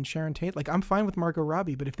actually been Sharon Tate, like I'm fine with Margot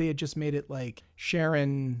Robbie, but if they had just made it like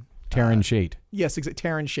Taryn Shate. Yes, exactly.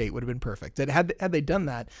 Taryn Shate would have been perfect. That had they done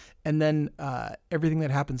that, and then everything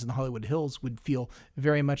that happens in the Hollywood Hills would feel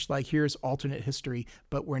very much like here's alternate history,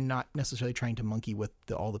 but we're not necessarily trying to monkey with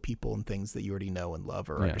all the people and things that you already know and love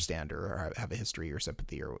or understand or have a history or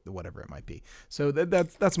sympathy or whatever it might be. So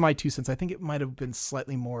that's my 2 cents. I think it might have been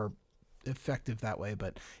slightly more effective that way.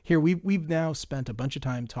 But here we've now spent a bunch of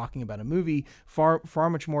time talking about a movie, far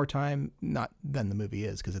much more time not than the movie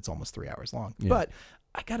is, because it's almost 3 hours long. Yeah. But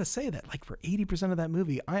I gotta say that like for 80% of that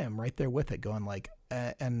movie, I am right there with it, going like,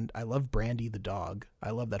 and I love Brandy the dog. I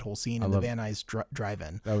love that whole scene in the Van Nuys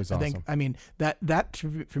drive-in. That was awesome. I mean that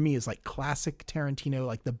for me is like classic Tarantino,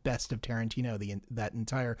 like the best of Tarantino. That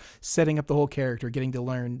entire setting up the whole character, getting to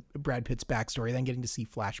learn Brad Pitt's backstory, then getting to see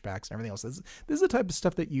flashbacks and everything else. This is the type of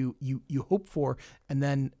stuff that you hope for, and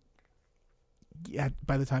then. Yeah,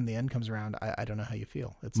 by the time the end comes around, I don't know how you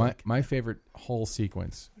feel. It's my favorite whole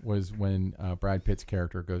sequence was when Brad Pitt's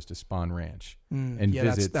character goes to Spahn Ranch and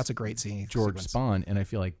visits. That's a great scene. George Spahn, and I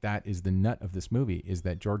feel like that is the nut of this movie, is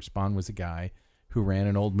that George Spahn was a guy who ran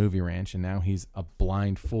an old movie ranch, and now he's a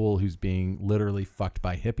blind fool who's being literally fucked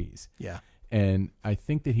by hippies. Yeah, and I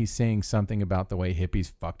think that he's saying something about the way hippies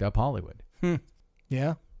fucked up Hollywood.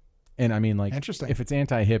 Yeah, and I mean, like, interesting. If it's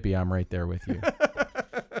anti-hippie, I'm right there with you.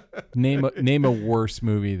 Name a worse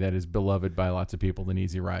movie that is beloved by lots of people than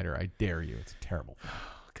Easy Rider. I dare you. It's a terrible film.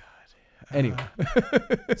 Oh God.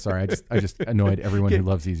 Anyway, sorry, I just annoyed everyone who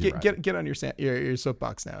loves Easy Rider. Get on your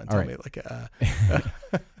soapbox now and tell me like.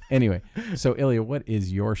 Anyway, so Ilya, what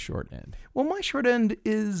is your short end? Well, my short end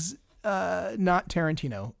is not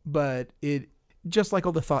Tarantino, but it. Just like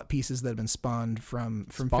all the thought pieces that have been spawned from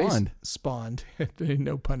spawned,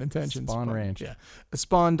 no pun intended. Spahn Ranch. Yeah.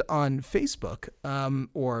 Spawned on Facebook,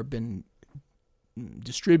 or been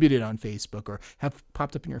distributed on Facebook, or have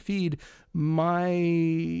popped up in your feed.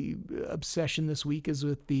 My obsession this week is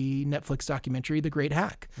with the Netflix documentary, The Great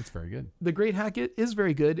Hack. It's very good. The Great Hack is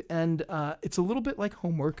very good, and it's a little bit like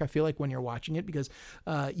homework, I feel like, when you're watching it, because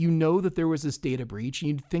you know that there was this data breach, and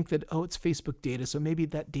you'd think that, oh, it's Facebook data, so maybe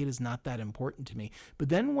that data is not that important to me. But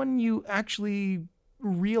then when you actually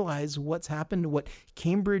realize what's happened, what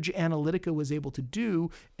Cambridge Analytica was able to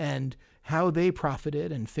do, and how they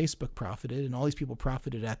profited, and Facebook profited, and all these people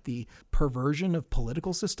profited at the perversion of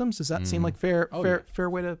political systems. Does that seem like fair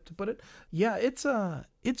way to put it? Yeah,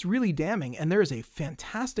 it's really damning. And there is a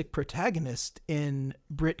fantastic protagonist in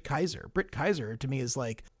Britt Kaiser. Britt Kaiser, to me, is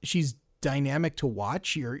like, she's dynamic to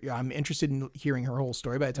watch. I'm interested in hearing her whole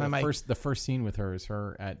story. By the time the first scene with her is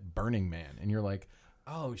her at Burning Man, and you're like,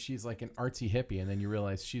 oh, she's like an artsy hippie, and then you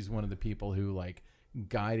realize she's one of the people who like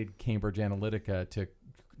guided Cambridge Analytica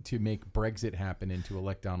to make Brexit happen and to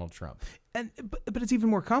elect Donald Trump. But it's even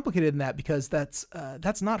more complicated than that, because that's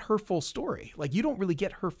not her full story. Like, you don't really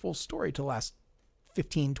get her full story till the last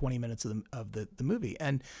 15, 20 minutes of the movie.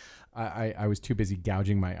 And I was too busy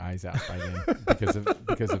gouging my eyes out by then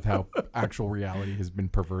because of how actual reality has been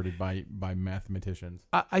perverted by mathematicians.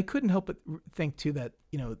 I couldn't help but think too that,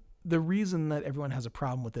 the reason that everyone has a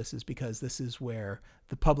problem with this is because this is where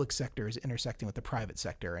the public sector is intersecting with the private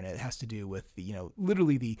sector, and it has to do with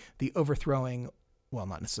literally the overthrowing, well,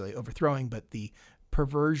 not necessarily overthrowing, but the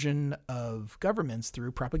perversion of governments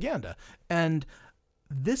through propaganda. And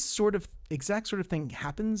this exact sort of thing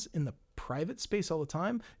happens in the private space all the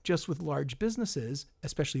time, just with large businesses,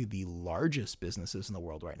 especially the largest businesses in the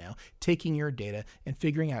world right now, taking your data and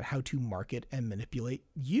figuring out how to market and manipulate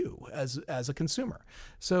you as a consumer.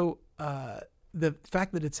 So the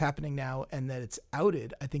fact that it's happening now and that it's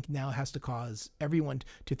outed, I think now has to cause everyone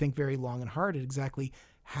to think very long and hard at exactly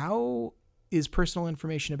how is personal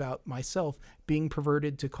information about myself being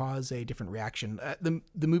perverted to cause a different reaction.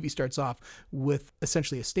 The movie starts off with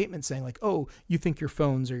essentially a statement saying like, oh, you think your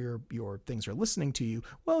phones or your things are listening to you.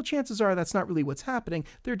 Well, chances are that's not really what's happening.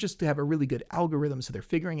 They're just to have a really good algorithm, so they're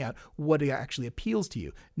figuring out what actually appeals to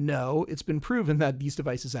you. No, it's been proven that these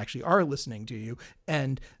devices actually are listening to you.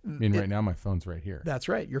 And right now my phone's right here. That's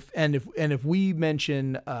right. And if we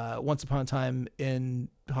mention Once Upon a Time in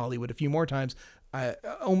Hollywood a few more times, I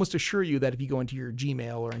almost assure you that if you go into your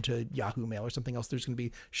Gmail or into Yahoo Mail or something else, there's going to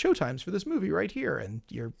be showtimes for this movie right here, and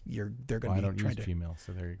they're going to be trying to. I don't use Gmail,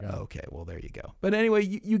 so there you go. Okay, well there you go. But anyway,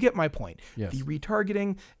 you get my point. Yes. The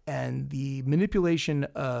retargeting and the manipulation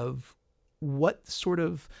of what sort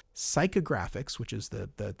of psychographics, which is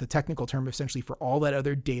the technical term essentially for all that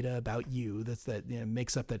other data about you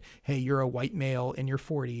makes up that, hey, you're a white male in your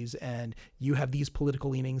 40s and you have these political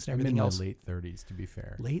leanings and everything else. I'm in my late 30s, to be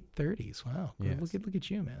fair. Late 30s, wow. Yes. Look at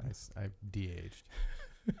you, man. I've de-aged.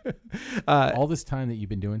 All this time that you've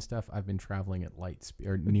been doing stuff, I've been traveling at light speed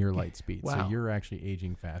or near light speed. Wow. So you're actually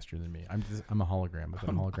aging faster than me. I'm a hologram. I've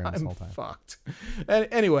been a hologram this whole time. I'm fucked.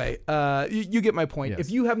 Anyway, you get my point. Yes.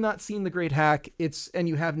 If you have not seen The Great Hack, and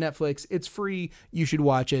you have Netflix, it's free. You should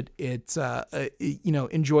watch it. It's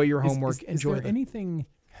enjoy your homework. Is there anything?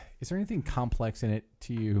 Is there anything complex in it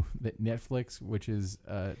to you that Netflix, which is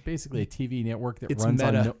basically a TV network that It's runs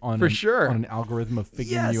meta, on for sure. on an algorithm of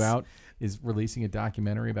figuring Yes. you out, is releasing a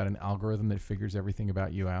documentary about an algorithm that figures everything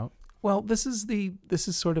about you out? Well, this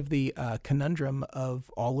is sort of the conundrum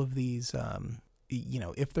of all of these.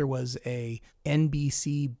 If there was a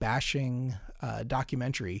NBC bashing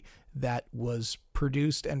documentary that was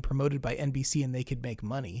produced and promoted by NBC and they could make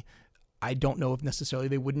money, I don't know if necessarily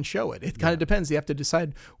they wouldn't show it. It kind of depends. You have to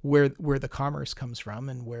decide where the commerce comes from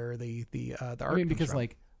and where the art. I mean, because comes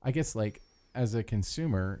from. I guess as a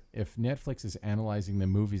consumer, if Netflix is analyzing the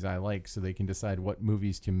movies I like so they can decide what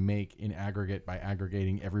movies to make in aggregate by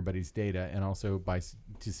aggregating everybody's data and also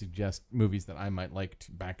to suggest movies that I might like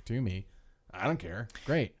back to me, I don't care.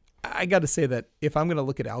 Great. I got to say that if I'm going to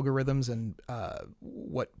look at algorithms and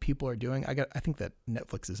what people are doing, I think that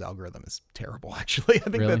Netflix's algorithm is terrible. Actually,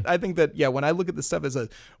 I think that when I look at the stuff as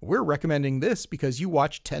we're recommending this because you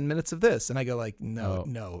watched 10 minutes of this, and I go like,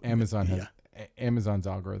 no. Amazon's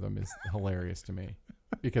algorithm is hilarious to me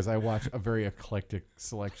because I watch a very eclectic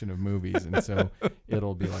selection of movies, and so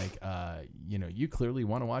it'll be like, you clearly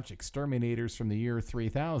want to watch Exterminators from the year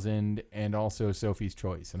 3000 and also Sophie's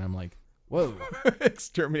Choice, and I'm like, whoa.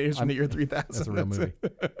 Exterminators from the year 3000. That's a real movie.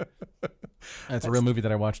 That's a real movie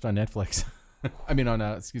that I watched on Netflix. I mean, on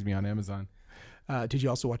Amazon. Did you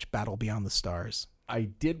also watch Battle Beyond the Stars? I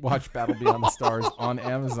did watch Battle Beyond the Stars on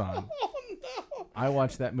Amazon. Oh, no. I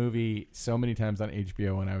watched that movie so many times on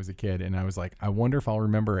HBO when I was a kid, and I was like, I wonder if I'll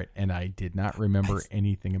remember it. And I did not remember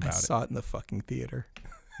anything about it. I saw it in the fucking theater.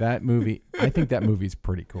 That movie, I think that movie's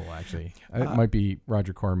pretty cool, actually. It might be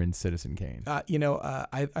Roger Corman's Citizen Kane.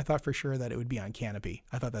 I thought for sure that it would be on Canopy.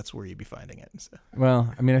 I thought that's where you'd be finding it. So.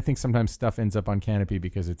 Well, I mean, I think sometimes stuff ends up on Canopy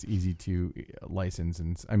because it's easy to license.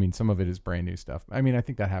 And I mean, some of it is brand new stuff. I mean, I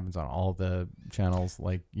think that happens on all the channels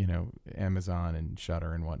like, Amazon and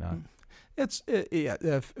Shudder and whatnot. It's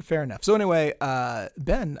fair enough. So anyway,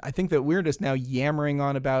 Ben, I think that we're just now yammering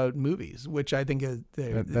on about movies, which I think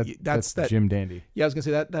that's Jim Dandy. Yeah, I was gonna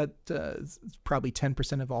say that's probably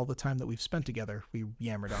 10% of all the time that we've spent together. We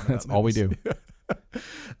yammered on about that's movies. all we do.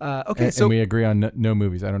 Okay, and we agree on no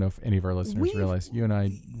movies. I don't know if any of our listeners realize you and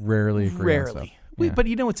I rarely agree on stuff. But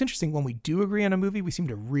it's interesting when we do agree on a movie, we seem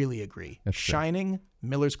to really agree. That's Shining, true.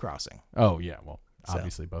 Miller's Crossing. Oh yeah, well.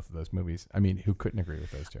 Obviously, both of those movies. I mean, who couldn't agree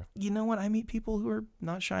with those two? You know what? I meet people who are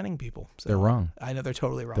not Shining people. So they're wrong. I know they're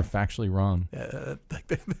totally wrong. They're factually wrong.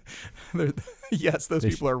 Yes, those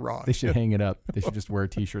people are wrong. They should hang it up. They should just wear a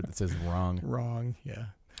T-shirt that says "wrong." Wrong. Yeah.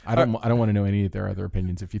 I don't want to know any of their other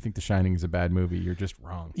opinions. If you think The Shining is a bad movie, you're just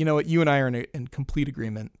wrong. You know what? You and I are in complete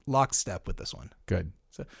agreement, lockstep with this one. Good.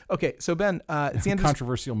 So okay, so Ben, it's the end.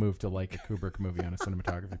 Controversial move to like a Kubrick movie on a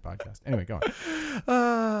cinematography podcast. Anyway, go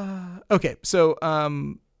on. Okay, so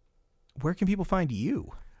where can people find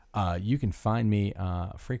you? You can find me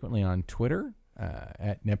frequently on Twitter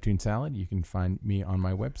at Neptune Salad. You can find me on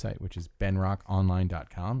my website, which is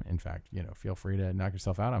benrockonline.com. In fact, feel free to knock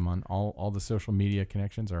yourself out. I'm on all the social media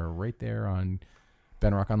connections are right there on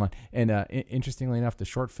Ben Rock Online. And interestingly enough, the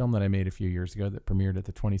short film that I made a few years ago that premiered at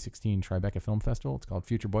the 2016 Tribeca Film Festival, it's called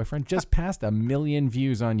Future Boyfriend, just passed 1 million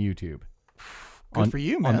views on YouTube. Good for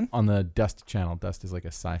you, man. On the Dust channel. Dust is like a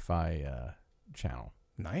sci-fi channel.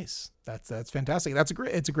 Nice. That's fantastic.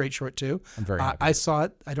 It's a great short too. I'm very happy. I saw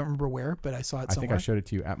it. I don't remember where, but I saw it somewhere. I think I showed it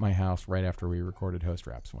to you at my house right after we recorded Host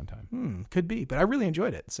Raps one time. Could be, but I really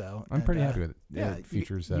enjoyed it. So I'm pretty happy with it. Yeah, it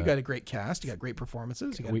features. You got a great cast. You got great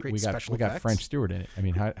performances. You got great special effects. We got French Stewart in it. I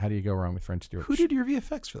mean, how do you go wrong with French Stewart? Who did your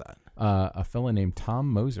VFX for that? A fella named Tom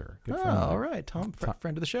Moser. Good friend. All right, Tom,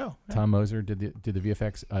 friend of the show. Tom Moser did the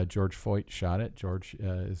VFX. George Foyt shot it. George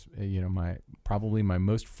is probably my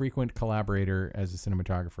most frequent collaborator as a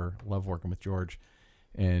cinematographer. Love working with George.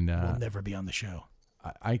 And we'll never be on the show.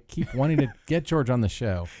 I keep wanting to get George on the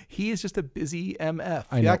show. He is just a busy MF.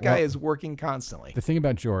 That guy is working constantly. The thing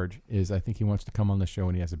about George is I think he wants to come on the show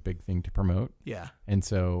when he has a big thing to promote. Yeah. And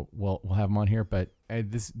so we'll have him on here. But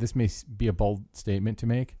this may be a bold statement to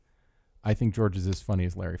make. I think George is as funny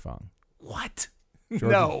as Larry Fong. What?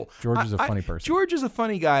 No. George is a funny person. George is a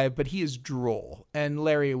funny guy, but he is droll. And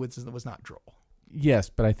Larry was not droll. Yes,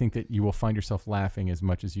 but I think that you will find yourself laughing as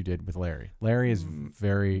much as you did with Larry. Larry is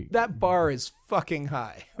very... That bar is fucking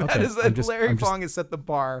high. Okay. Larry Fong has set the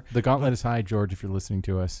bar. The gauntlet is high, George, if you're listening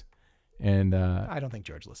to us. And I don't think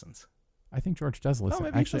George listens. I think George does listen.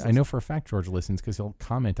 maybe he Actually, does I know for a fact George listens because he'll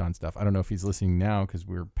comment on stuff. I don't know if he's listening now because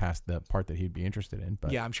we're past the part that he'd be interested in.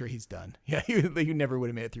 But Yeah, I'm sure he's done. Yeah, you never would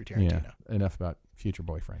have made it through Tarantino. yeah, enough about Future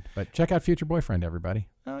Boyfriend. But check out Future Boyfriend, everybody.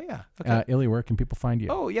 Oh, yeah. Okay. Ilya, where can people find you?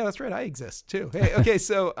 Oh, yeah, that's right. I exist, too. Hey, okay,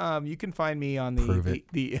 so you can find me on the... Prove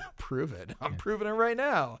it. Prove it. I'm proving it right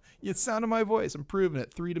now. You sound of my voice. I'm proving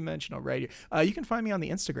it. 3-dimensional right here. You can find me on the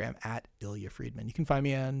Instagram at Ilya Friedman. You can find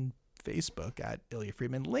me on Facebook at Ilya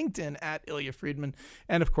Friedman, LinkedIn at Ilya Friedman,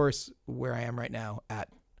 and of course, where I am right now at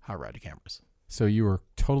Hot Rod Cameras. So you were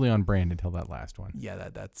totally on brand until that last one. Yeah,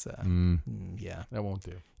 that's yeah. That won't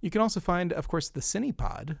do. You can also find, of course, the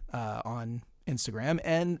CinePod on Instagram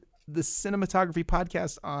and the Cinematography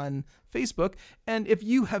Podcast on Facebook. And if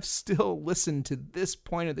you have still listened to this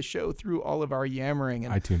point of the show through all of our yammering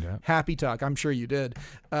and I tuned out. happy talk, I'm sure you did.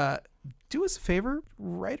 Do us a favor,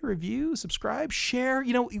 write a review, subscribe, share.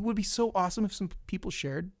 You know, it would be so awesome if some people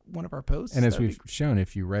shared one of our posts. And as we've shown,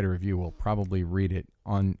 if you write a review, we'll probably read it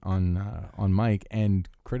on mic and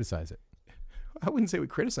criticize it. I wouldn't say we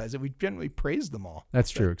criticize it. We generally praise them all. That's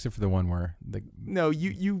true, except for the one where No,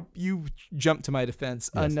 you jumped to my defense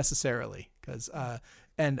unnecessarily because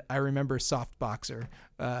and I remember Softboxer.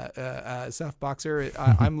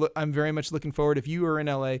 I'm very much looking forward. If you are in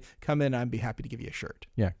LA, come in. I'd be happy to give you a shirt.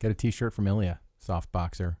 Yeah, get a T-shirt from Ilya. Soft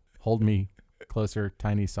boxer. Hold me closer,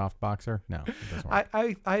 tiny soft boxer. No, it doesn't work.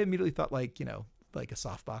 I immediately thought like a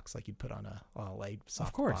soft box like you'd put on a light soft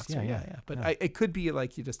of course, boxer. yeah. But yeah. it could be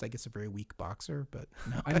like you just I guess a very weak boxer. But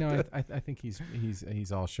no, I know. I think he's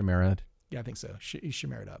all chimera'd. Yeah, I think so. He's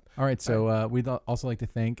shimmered up. All right, so we'd also like to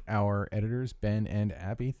thank our editors, Ben and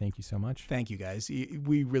Abby. Thank you so much. Thank you, guys.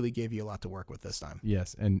 We really gave you a lot to work with this time.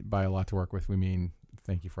 Yes, and by a lot to work with, we mean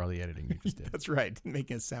thank you for all the editing you just did. That's right,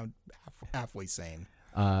 making it sound halfway sane.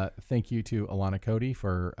 Thank you to Alana Cody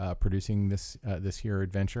for producing this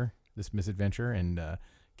misadventure, and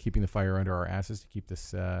keeping the fire under our asses to keep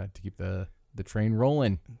the train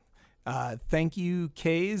rolling. Thank you,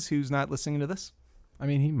 Kays, who's not listening to this. I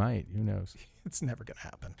mean, he might. Who knows? It's never going to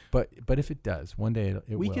happen. But if it does, one day it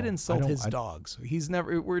will. We could insult his dogs. He's not.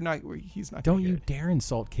 Don't you dare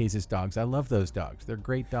insult Kays' dogs. I love those dogs. They're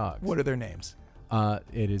great dogs. What are their names?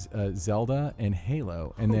 It is Zelda and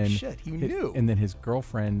Halo. And you knew. And then his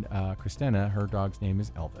girlfriend, Christina, her dog's name is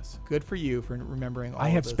Elvis. Good for you for remembering all I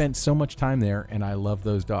have spent so much time there, and I love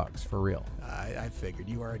those dogs, for real. I figured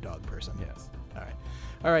you are a dog person. Yes.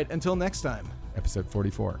 All right. Until next time. Episode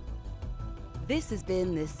 44. This has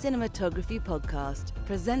been the Cinematography Podcast,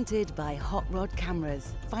 presented by Hot Rod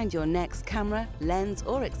Cameras. Find your next camera, lens,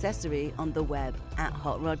 or accessory on the web at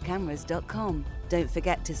hotrodcameras.com. Don't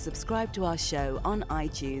forget to subscribe to our show on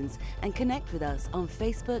iTunes and connect with us on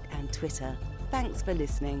Facebook and Twitter. Thanks for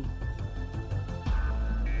listening.